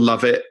and people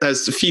love it.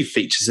 There's a few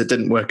features that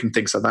didn't work and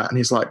things like that. And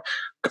he's like,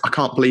 I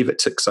can't believe it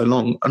took so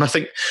long. And I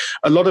think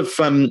a lot of,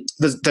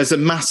 there's a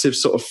massive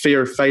sort of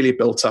fear of failure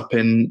built up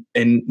in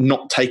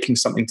not taking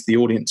something to the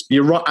audience.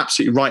 You're right,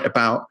 absolutely right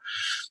about,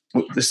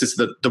 this is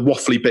the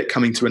waffly bit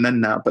coming to an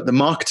end now, but the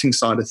marketing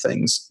side of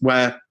things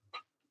where,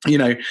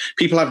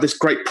 people have this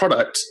great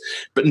product,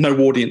 but no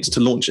audience to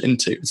launch it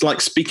into. It's like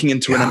speaking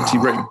into an empty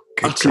room,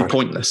 utterly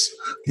pointless.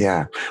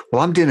 Yeah.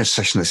 Well, I'm doing a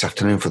session this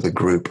afternoon for the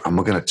group, and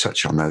we're going to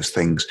touch on those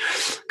things,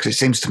 because it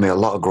seems to me a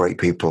lot of great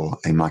people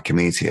in my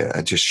community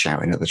are just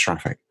shouting at the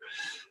traffic.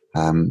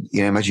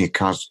 Imagine your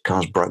car's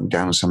broken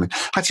down or something.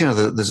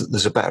 Actually,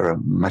 there's a better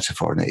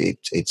metaphor, and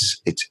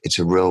it's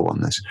a real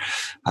one.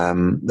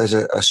 There's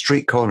a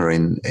street corner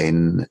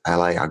in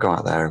LA. I go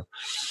out there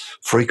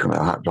frequently.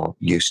 I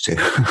used to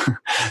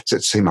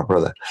see my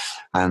brother,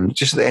 and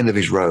just at the end of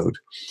his road,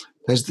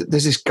 there's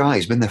this guy.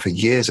 He's been there for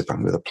years,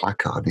 apparently, with a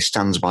placard. And he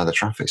stands by the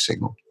traffic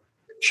signal,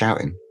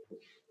 shouting.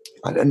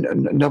 And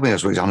nobody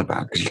knows what he's on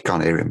about, because you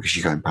can't hear him because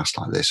you're going past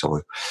like this,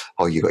 or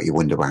you got your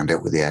window wound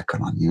up with the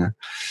aircon on,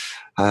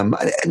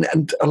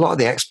 And a lot of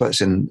the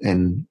experts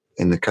in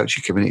the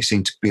coaching community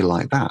seem to be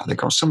like that. They've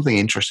got something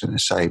interesting to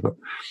say, but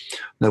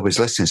nobody's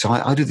listening. So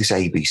I do this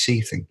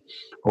ABC thing: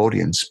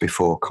 audience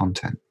before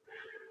content.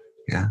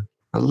 Yeah.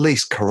 At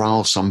least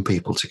corral some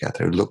people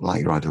together who look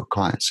like your ideal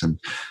clients and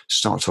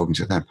start talking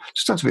to them. It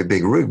doesn't have to be a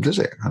big room, does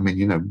it? I mean,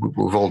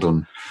 we've all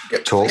done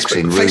talks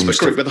in rooms. Facebook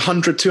group with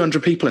 100,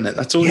 200 people in it.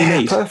 That's all you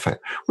need. Yeah,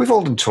 perfect. We've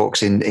all done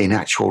talks in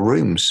actual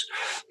rooms,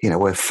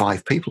 where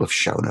 5 people have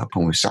shown up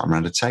and we've sat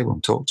around a table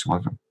and talked to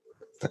them.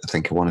 I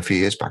think of one a few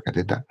years back. I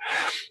did that,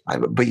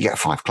 but you get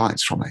 5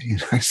 clients from it.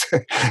 So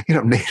you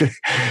don't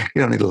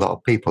need a lot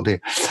of people, do you?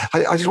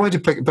 I just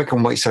wanted to pick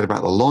on what you said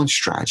about the launch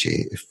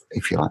strategy,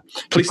 if you like.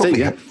 Please do.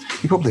 Yeah,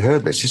 you probably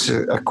heard this. It's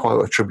a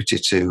quote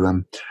attributed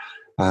to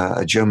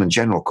a German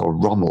general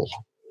called Rommel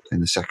in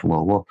the Second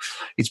World War.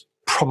 It's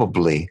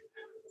probably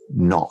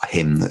not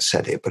him that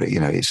said it, but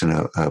it's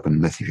an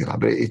urban myth, if you like.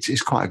 But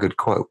it's quite a good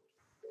quote.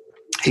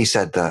 He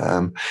said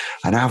that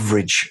an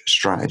average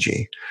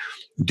strategy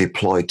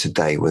deployed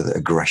today with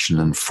aggression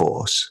and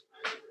force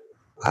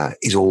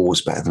is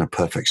always better than a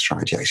perfect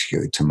strategy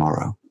executed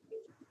tomorrow.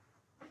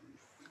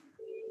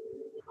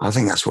 I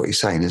think that's what you're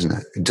saying, isn't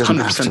it? It doesn't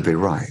 100%. Have to be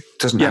right. It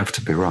doesn't have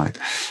to be right,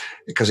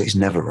 because it's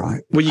never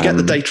right. Well, you get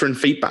the data and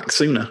feedback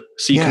sooner,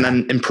 so you can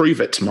then improve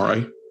it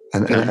tomorrow.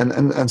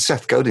 And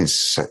Seth Godin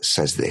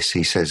says this.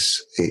 He says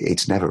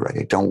it's never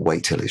ready. Don't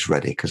wait till it's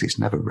ready, because it's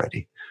never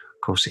ready.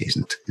 Of course it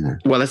isn't.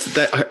 Well, I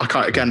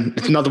can't. Again,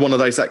 it's another one of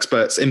those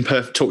experts.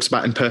 Talks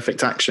about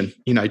imperfect action.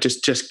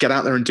 Just get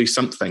out there and do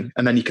something,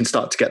 and then you can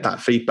start to get that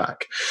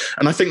feedback.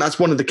 And I think that's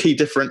one of the key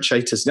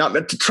differentiators.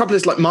 The trouble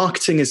is, like,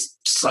 marketing is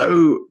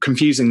so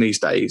confusing these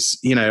days.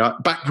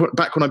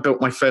 Back when I built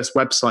my first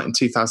website in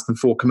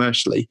 2004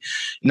 commercially,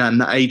 in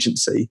that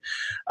agency,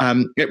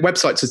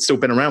 websites had still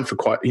been around for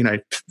quite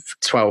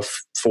 12,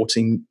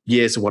 14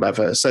 years or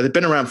whatever. So they've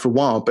been around for a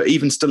while. But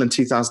even still in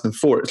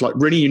 2004, it's like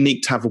really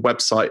unique to have a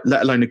website,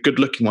 let alone a good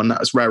looking one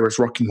that as rare as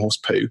rocking horse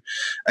poo,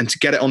 and to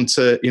get it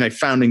onto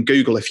found in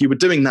Google. If you were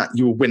doing that,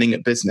 you were winning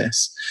at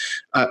business.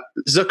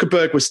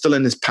 Zuckerberg was still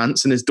in his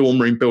pants in his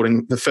dorm room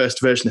building the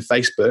first version of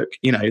Facebook,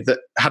 that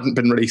hadn't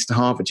been released to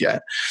Harvard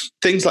yet.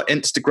 Things like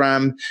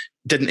Instagram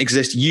didn't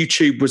exist.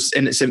 YouTube was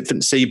in its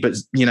infancy, but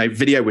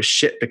video was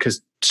shit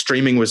because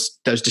streaming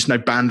there's just no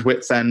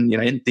bandwidth then.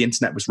 The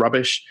internet was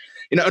rubbish.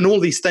 And all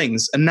these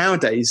things. And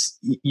nowadays,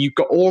 you've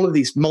got all of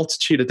these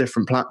multitude of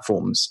different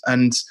platforms.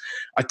 And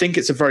I think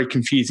it's a very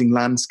confusing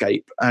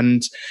landscape.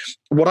 And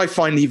what I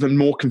find even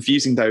more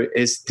confusing, though,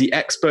 is the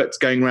experts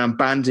going around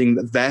banding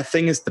that their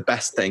thing is the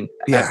best thing,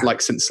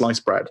 like since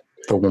sliced bread.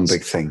 The one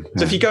big thing.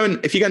 So if you go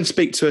and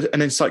speak to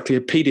an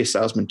encyclopedia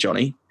salesman,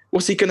 Jonny,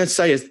 what's he going to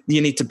say is you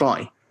need to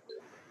buy?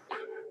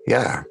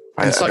 Yeah.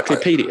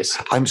 Encyclopedias.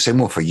 I'm saying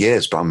more for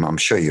years, but I'm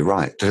sure you're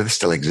right. Do they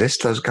still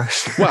exist, those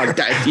guys? Well,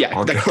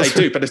 they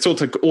do, but it's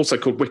also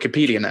called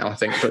Wikipedia now, I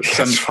think. But,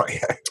 that's right,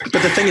 yeah.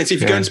 But the thing is,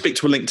 if you go and speak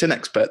to a LinkedIn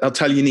expert, they'll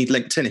tell you need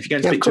LinkedIn. If you go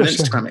and speak to an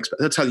Instagram expert,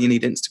 they'll tell you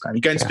need Instagram.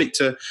 You go and speak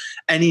to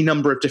any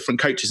number of different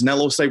coaches, and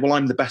they'll all say, well,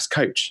 I'm the best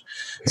coach.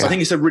 So I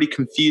think it's a really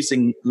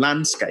confusing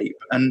landscape.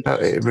 And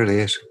it really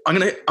is. I'm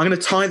going to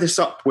tie this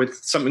up with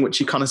something which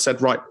you kind of said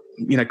right,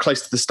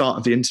 close to the start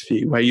of the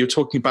interview, where you're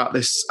talking about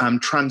this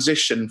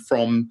transition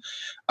from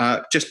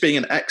just being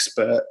an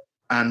expert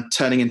and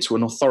turning into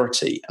an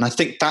authority. And I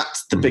think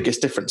that's the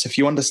biggest difference. If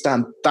you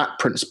understand that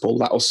principle,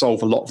 that will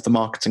solve a lot of the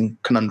marketing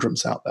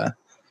conundrums out there.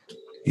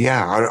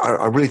 Yeah,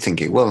 I really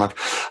think it will.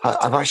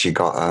 I've actually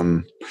got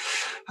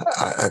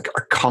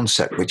a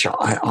concept which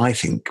I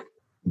think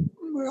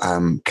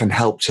can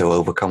help to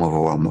overcome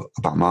overwhelm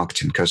about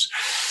marketing. Because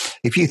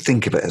if you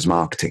think of it as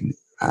marketing,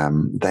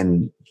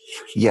 then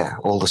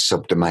all the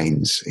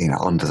subdomains,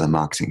 under the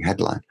marketing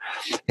headline,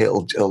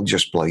 it'll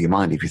just blow your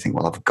mind if you think,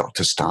 well, I've got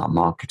to start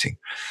marketing,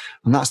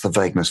 and that's the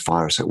vagueness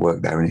virus at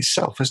work there in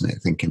itself, isn't it?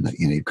 Thinking that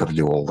you've got to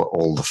do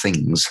all the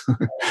things,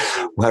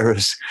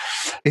 whereas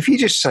if you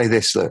just say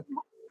this, that.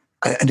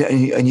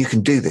 And you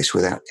can do this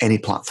without any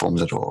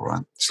platforms at all,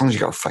 right? As long as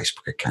you've got a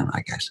Facebook account,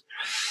 I guess.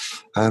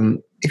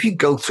 If you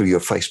go through your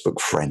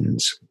Facebook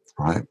friends,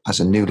 right, as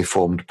a newly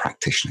formed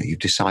practitioner, you've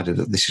decided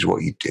that this is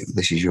what you do.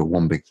 This is your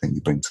one big thing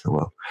you bring to the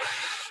world.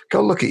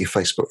 Go look at your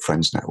Facebook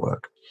friends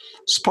network.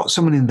 Spot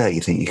someone in there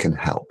you think you can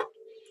help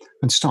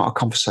and start a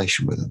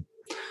conversation with them.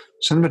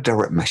 Send them a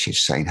direct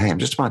message saying, hey, I'm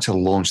just about to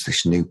launch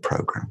this new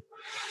program.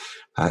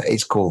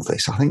 It's called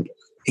this. I think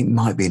it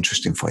might be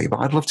interesting for you, but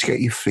I'd love to get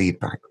your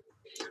feedback.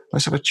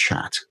 Let's have a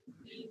chat.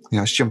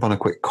 Let's jump on a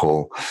quick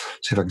call,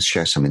 see if I can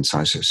share some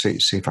insights,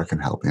 see if I can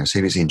help, see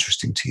if it's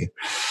interesting to you.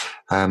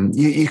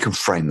 You can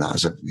frame that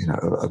as a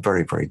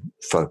very, very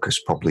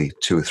focused, probably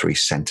 2 or 3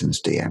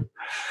 sentence DM.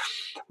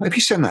 If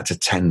you send that to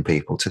 10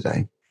 people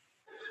today,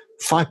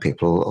 5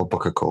 people will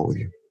book a call with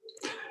you.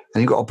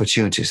 And you've got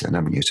opportunities then,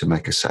 haven't you, to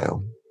make a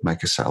sale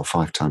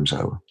 5 times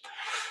over.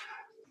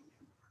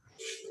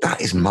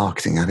 That is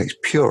marketing at its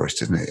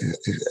purest, isn't it?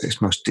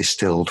 Its most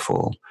distilled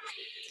form.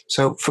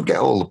 So forget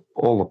all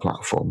the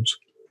platforms,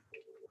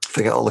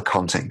 forget all the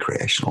content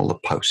creation, all the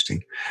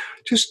posting.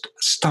 Just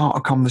start a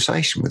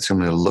conversation with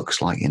someone who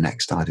looks like your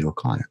next ideal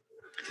client.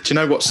 Do you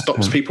know what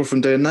stops people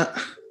from doing that?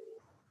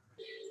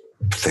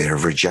 Fear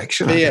of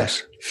rejection, I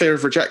guess. Fear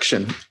of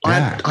rejection.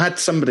 Yeah. I had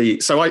somebody,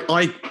 so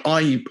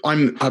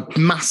I'm a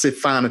massive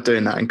fan of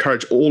doing that. I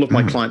encourage all of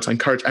my clients. I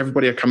encourage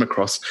everybody I come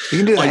across. You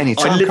can do that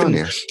anytime, can't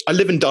you? I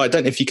live and die. I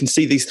don't know if you can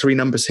see these 3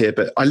 numbers here,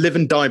 but I live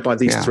and die by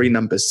these 3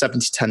 numbers,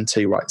 70, 10,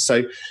 2, right?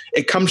 So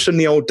it comes from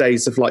the old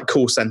days of like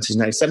call centers,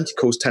 70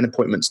 calls, 10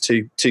 appointments,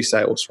 2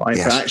 sales, right?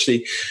 Yes. But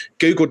actually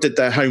Google did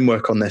their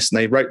homework on this and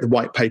they wrote the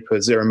white paper,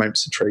 0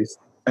 Moments of Truth.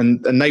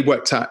 And they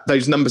worked out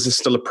those numbers are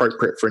still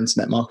appropriate for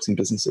internet marketing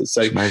businesses.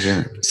 So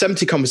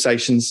 70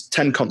 conversations,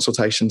 10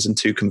 consultations, and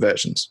 2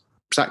 conversions.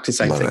 Exactly the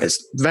same thing.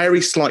 It's very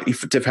slightly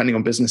depending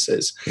on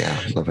businesses. Yeah,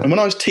 love it. And when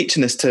I was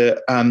teaching this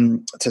to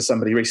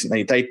somebody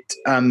recently, they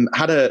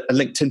had a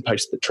LinkedIn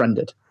post that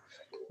trended.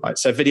 Right,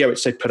 so a video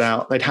which they put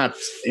out, they'd had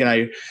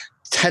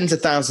tens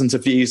of thousands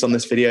of views on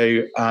this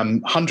video,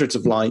 hundreds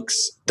of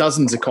likes,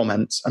 dozens of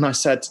comments, and I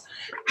said,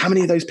 "How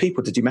many of those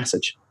people did you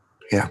message?"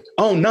 Yeah.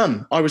 Oh,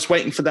 none. I was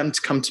waiting for them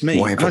to come to me.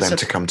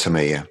 To come to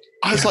me, yeah.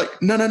 I was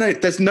like, no.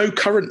 There's no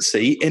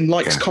currency in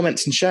likes,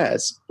 comments, and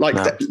shares. Like,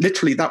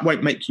 literally, that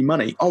won't make you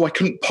money. Oh, I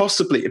couldn't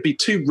possibly. It'd be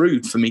too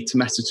rude for me to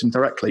message them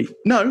directly.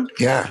 No.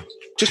 Yeah.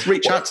 Just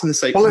reach out to them and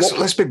say. Well,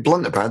 let's be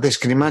blunt about this.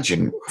 Can you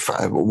imagine,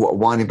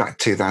 winding back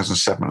to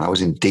 2007, I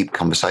was in deep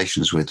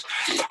conversations with,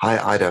 I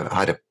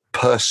had a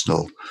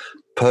personal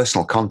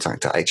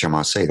contact at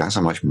HMRC. That's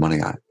how much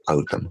money I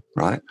owed them,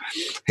 right?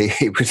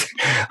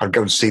 I'd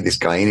go and see this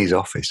guy in his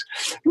office.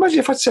 Imagine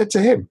if I'd said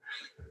to him,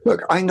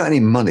 look, I ain't got any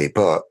money,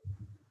 but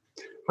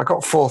I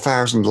got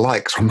 4,000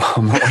 likes on my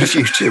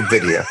YouTube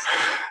video.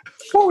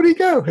 What would he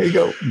go? He'd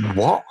go,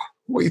 what?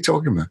 What are you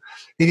talking about?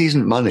 It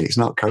isn't money. It's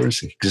not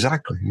currency.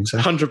 Exactly.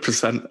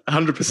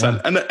 100%.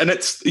 Yeah. And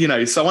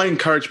it's, so I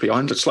encourage people.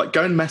 I'm just like,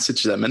 go and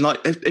message them. And like,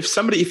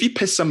 if you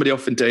piss somebody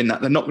off in doing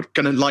that, they're not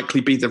going to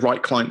likely be the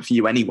right client for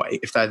you anyway,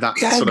 if they're that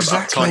sort of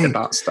uptight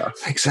about stuff.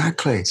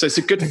 Exactly. So it's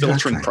a good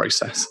filtering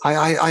process.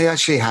 I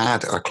actually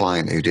had a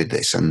client who did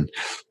this, and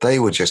they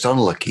were just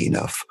unlucky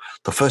enough.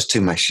 The first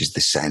 2 messages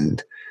they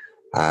send,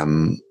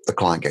 the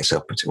client gets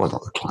uppity. Well,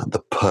 not the client, the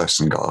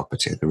person got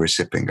uppity, the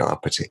recipient got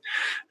uppity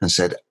and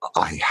said,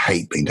 I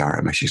hate being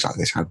direct messages like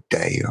this. How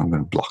dare you? I'm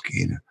going to block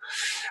you.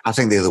 I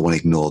think the other one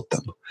ignored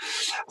them.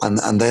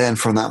 And then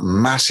from that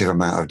massive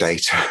amount of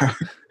data,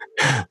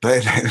 they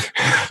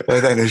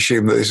then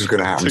assumed that this was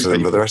going to happen to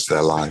them for the rest of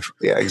their life.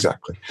 Yeah,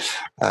 exactly.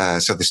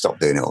 So they stopped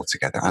doing it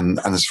altogether. And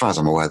as far as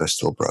I'm aware, they're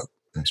still broke,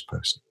 this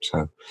person.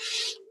 So,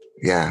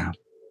 yeah.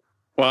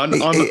 Well,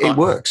 it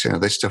works.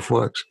 This stuff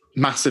works.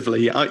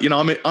 Massively.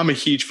 I'm a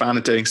huge fan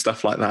of doing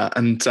stuff like that.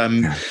 And,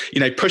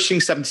 pushing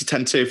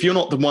 70-10-2, if you're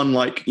not the one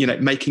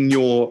making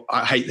your,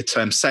 I hate the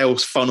term,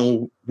 sales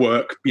funnel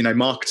work,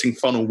 marketing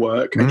funnel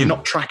work, and you're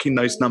not tracking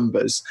those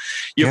numbers,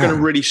 you're going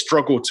to really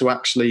struggle to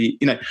actually,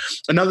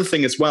 another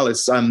thing as well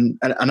is, and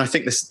I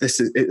think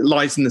it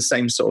lies in the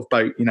same sort of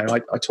boat.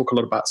 I talk a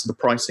lot about sort of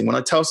pricing. When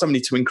I tell somebody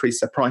to increase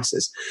their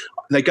prices,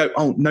 they go,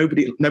 oh,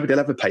 nobody'll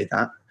ever pay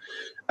that.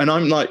 And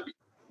I'm like,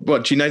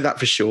 well, do you know that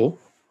for sure?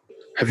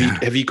 Have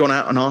you gone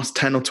out and asked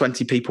 10 or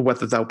 20 people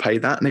whether they'll pay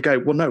that? And they go,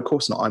 well, no, of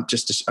course not. I'm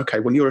just okay.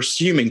 Well, you're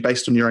assuming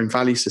based on your own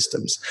value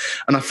systems.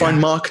 And I find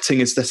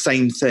marketing is the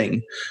same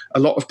thing. A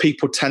lot of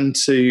people tend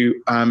to,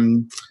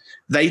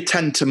 they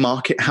tend to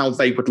market how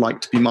they would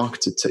like to be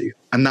marketed to.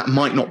 And that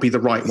might not be the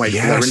right way for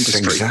their industry.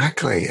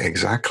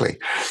 Exactly.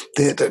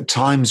 The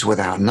times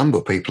without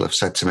number, people have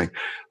said to me,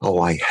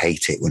 "Oh, I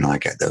hate it when I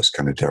get those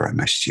kind of direct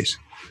messages."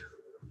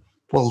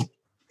 Well,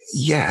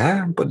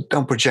 yeah, but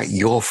don't project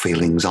your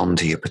feelings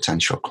onto your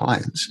potential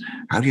clients.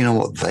 How do you know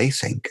what they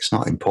think? It's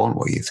not important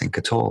what you think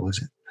at all, is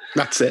it?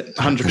 That's it,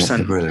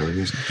 100%. It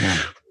really isn't. Yeah.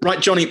 Right,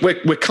 Jonny,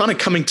 we're kind of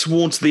coming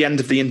towards the end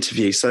of the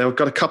interview, so I've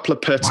got a couple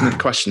of pertinent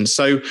questions.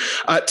 So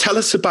tell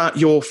us about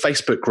your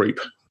Facebook group.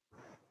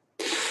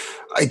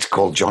 It's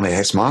called Jonny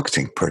Hates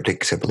Marketing,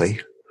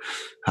 predictably.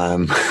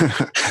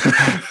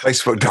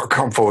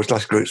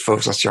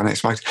 Facebook.com/groups/Jonny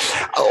Hates Marketing.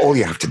 All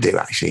you have to do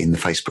actually in the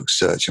Facebook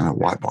search on a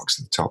white box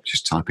at the top,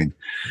 just type in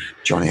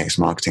Jonny Hates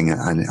Marketing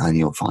and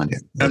you'll find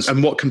it.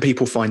 And what can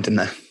people find in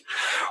there?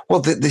 Well,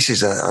 this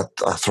is a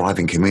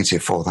thriving community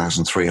of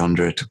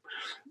 4,300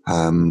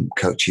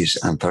 coaches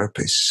and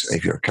therapists.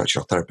 If you're a coach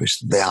or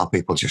therapist, they are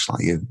people just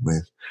like you,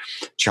 with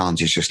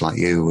challenges just like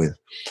you, with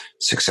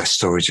success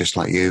stories just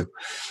like you,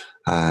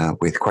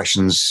 with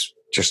questions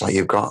just like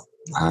you've got.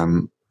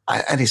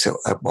 And it's a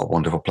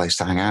wonderful place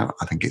to hang out.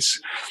 I think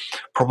it's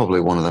probably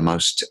one of the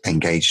most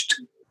engaged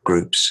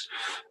groups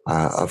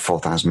of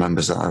 4,000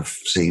 members that I've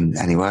seen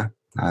anywhere.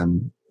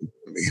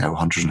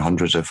 Hundreds and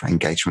hundreds of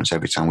engagements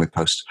every time we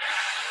post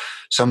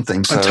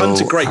something. So, and tons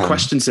of great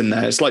questions in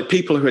there. It's like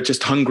people who are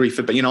just hungry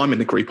for, but I'm in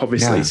the group,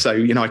 obviously. Yeah. So,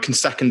 I can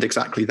second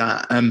exactly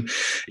that.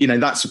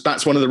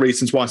 That's one of the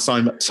reasons why I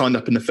signed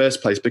up in the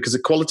first place, because the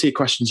quality of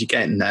questions you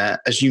get in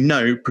there, as you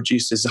know,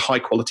 produces a high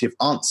quality of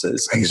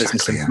answers and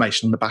business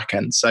information on the back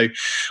end. So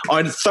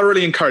I'd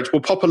thoroughly encourage,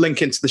 we'll pop a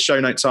link into the show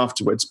notes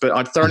afterwards, but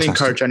I'd thoroughly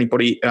encourage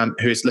anybody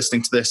who is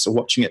listening to this or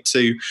watching it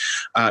to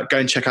go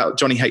and check out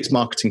Jonny Hates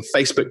Marketing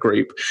Facebook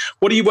group.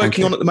 What are you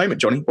working on at the moment,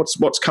 Jonny?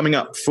 What's coming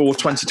up for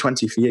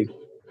 2020 for you?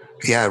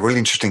 Yeah, really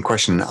interesting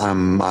question.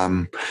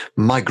 I'm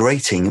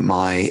migrating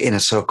my inner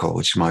circle,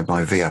 which is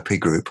my VIP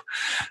group,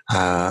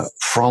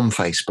 from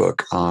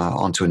Facebook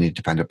onto an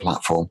independent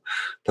platform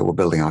that we're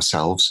building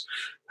ourselves.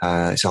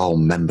 It's a whole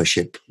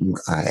membership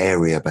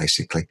area,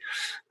 basically,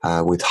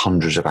 with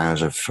hundreds of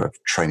hours of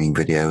training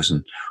videos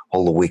and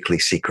all the weekly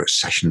secret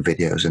session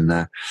videos in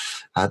there.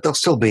 They'll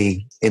still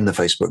be in the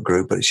Facebook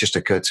group, but it's just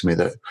occurred to me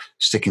that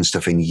sticking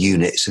stuff in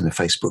units in a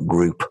Facebook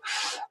group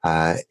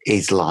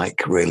is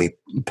like really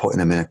putting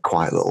them in a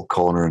quiet little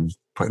corner and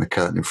putting a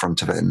curtain in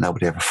front of it and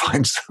nobody ever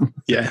finds them.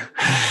 Yeah.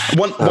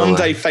 One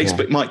day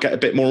Facebook might get a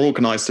bit more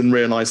organized and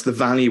realize the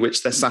value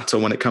which they're sat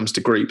on when it comes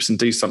to groups and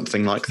do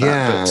something like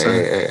that.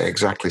 Yeah,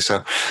 exactly.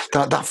 So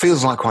that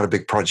feels like quite a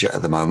big project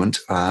at the moment.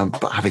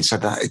 But having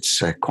said that,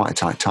 it's quite a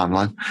tight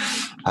timeline.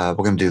 We're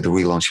going to do the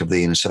relaunch of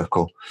the Inner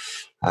Circle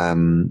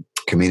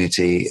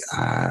community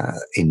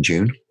in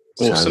June.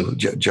 Awesome.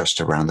 So just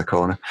around the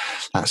corner.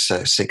 That's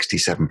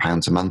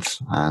 £67 a month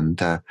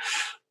and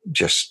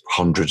just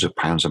hundreds of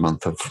pounds a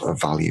month of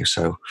value.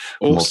 So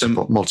awesome.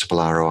 multiple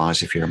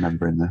ROIs if you're a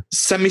member in there.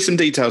 Send me some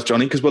details,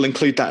 Jonny, because we'll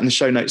include that in the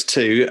show notes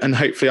too. And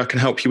hopefully I can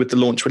help you with the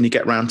launch when you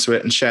get round to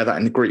it and share that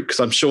in the group, because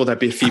I'm sure there'll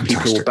be a few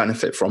people who will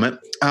benefit from it.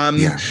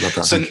 Yeah, love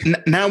that. So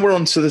now we're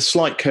on to the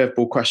slight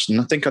curveball question.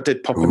 I think I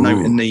did pop a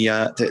note in the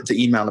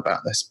email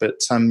about this, but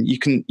you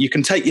can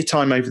take your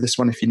time over this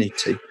one if you need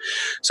to.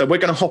 So we're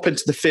going to hop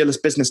into the Fearless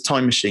Business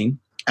Time Machine.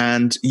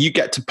 And you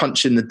get to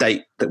punch in the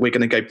date that we're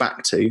going to go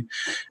back to,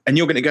 and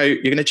you're going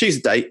to choose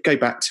a date, go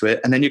back to it,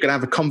 and then you're going to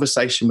have a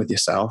conversation with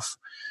yourself.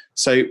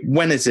 So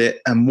when is it,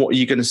 and what are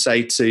you going to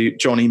say to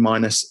Jonny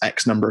minus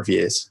X number of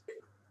years?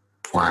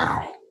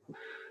 Wow,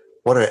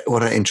 what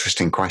an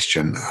interesting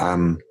question.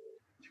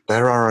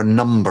 There are a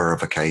number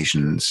of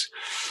occasions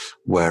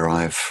where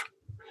I've,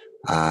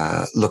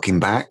 looking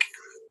back,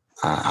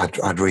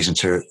 I'd reason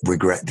to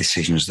regret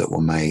decisions that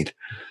were made.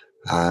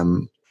 I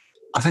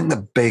think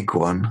the big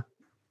one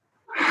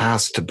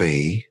has to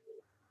be,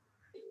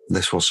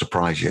 this will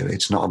surprise you,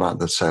 it's not about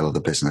the sale of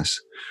the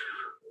business.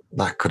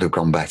 That could have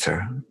gone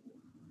better.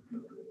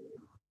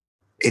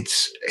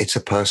 It's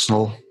a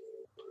personal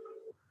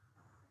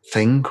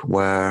thing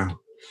where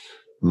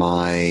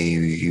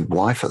my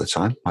wife at the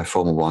time, my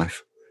former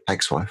wife,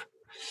 ex-wife,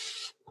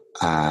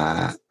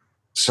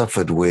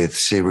 suffered with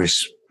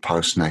serious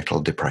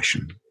postnatal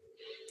depression.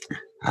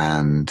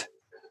 And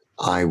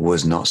I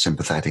was not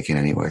sympathetic in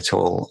any way at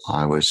all.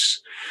 I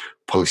was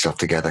pull yourself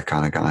together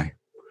kind of guy.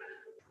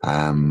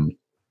 And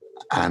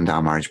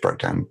our marriage broke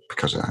down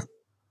because of that.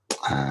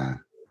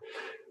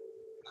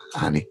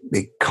 And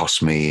it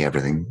cost me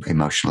everything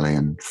emotionally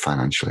and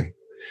financially.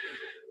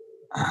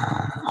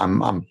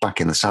 I'm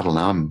back in the saddle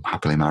now. I'm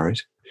happily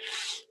married.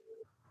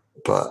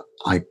 But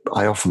I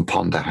often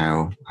ponder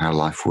how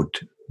life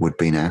would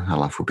be now, how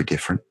life would be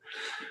different.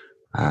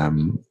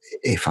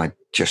 If I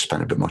just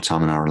spent a bit more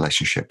time in our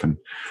relationship and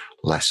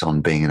less on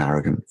being an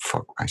arrogant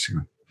fuck,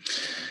 basically.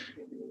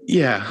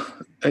 Yeah,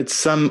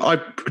 it's I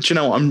you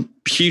know, I'm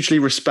hugely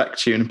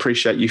respect you and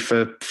appreciate you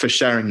for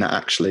sharing that,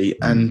 actually.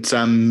 And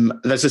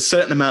there's a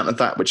certain amount of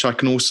that which I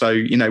can also,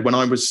 you know, when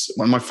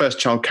my first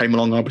child came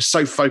along, I was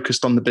so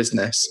focused on the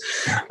business,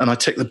 and I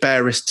took the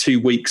barest 2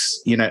 weeks,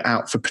 you know,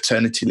 out for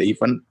paternity leave.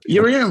 And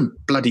you're your own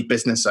bloody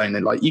business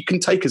owner, like you can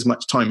take as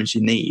much time as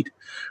you need.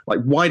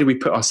 Like, why do we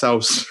put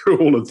ourselves through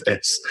all of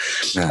this?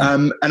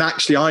 And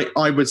actually,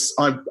 I was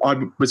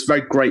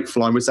very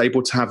grateful. I was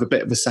able to have a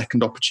bit of a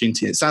second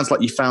opportunity. It sounds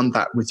like you found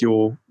that with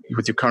your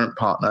current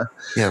partner.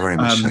 Yeah, very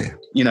much so.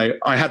 You know,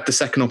 I had the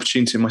second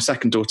opportunity and my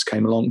second daughter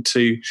came along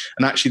too.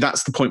 And actually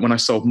that's the point when I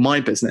sold my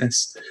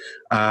business,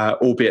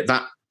 albeit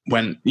that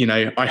went, you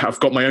know, I have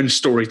got my own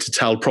story to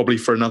tell probably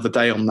for another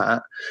day on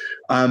that.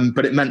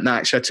 But it meant that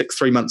actually I took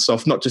 3 months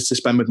off, not just to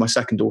spend with my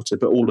second daughter,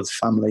 but all of the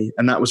family.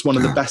 And that was one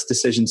of the best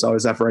decisions I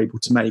was ever able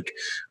to make.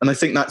 And I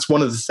think that's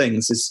one of the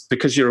things, is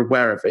because you're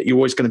aware of it, you're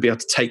always going to be able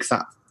to take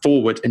that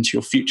forward into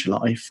your future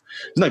life.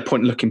 There's no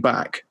point in looking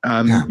back.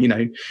 You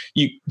know,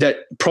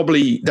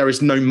 there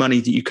is no money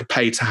that you could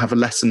pay to have a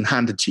lesson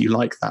handed to you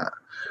like that.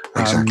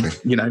 Exactly.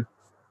 You know,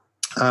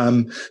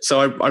 so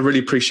I really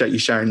appreciate you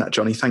sharing that,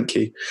 Jonny. Thank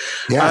you.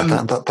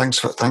 Yeah, thanks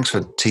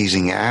for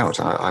teasing it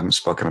out. I haven't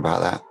spoken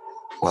about that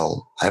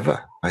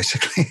ever,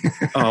 basically.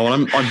 Oh, well,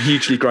 I'm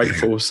hugely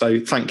grateful. So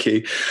thank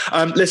you.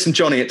 Listen,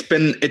 Jonny,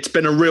 it's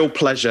been a real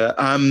pleasure.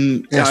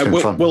 It's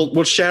been fun.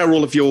 We'll share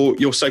all of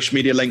your social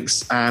media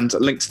links and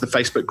links to the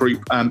Facebook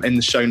group in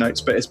the show notes.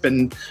 But it's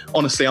been,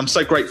 honestly, I'm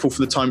so grateful for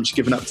the time that you've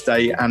given up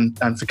today and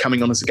for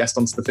coming on as a guest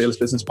onto the Fearless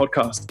Business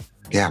Podcast.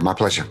 Yeah, my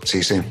pleasure. See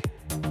you soon.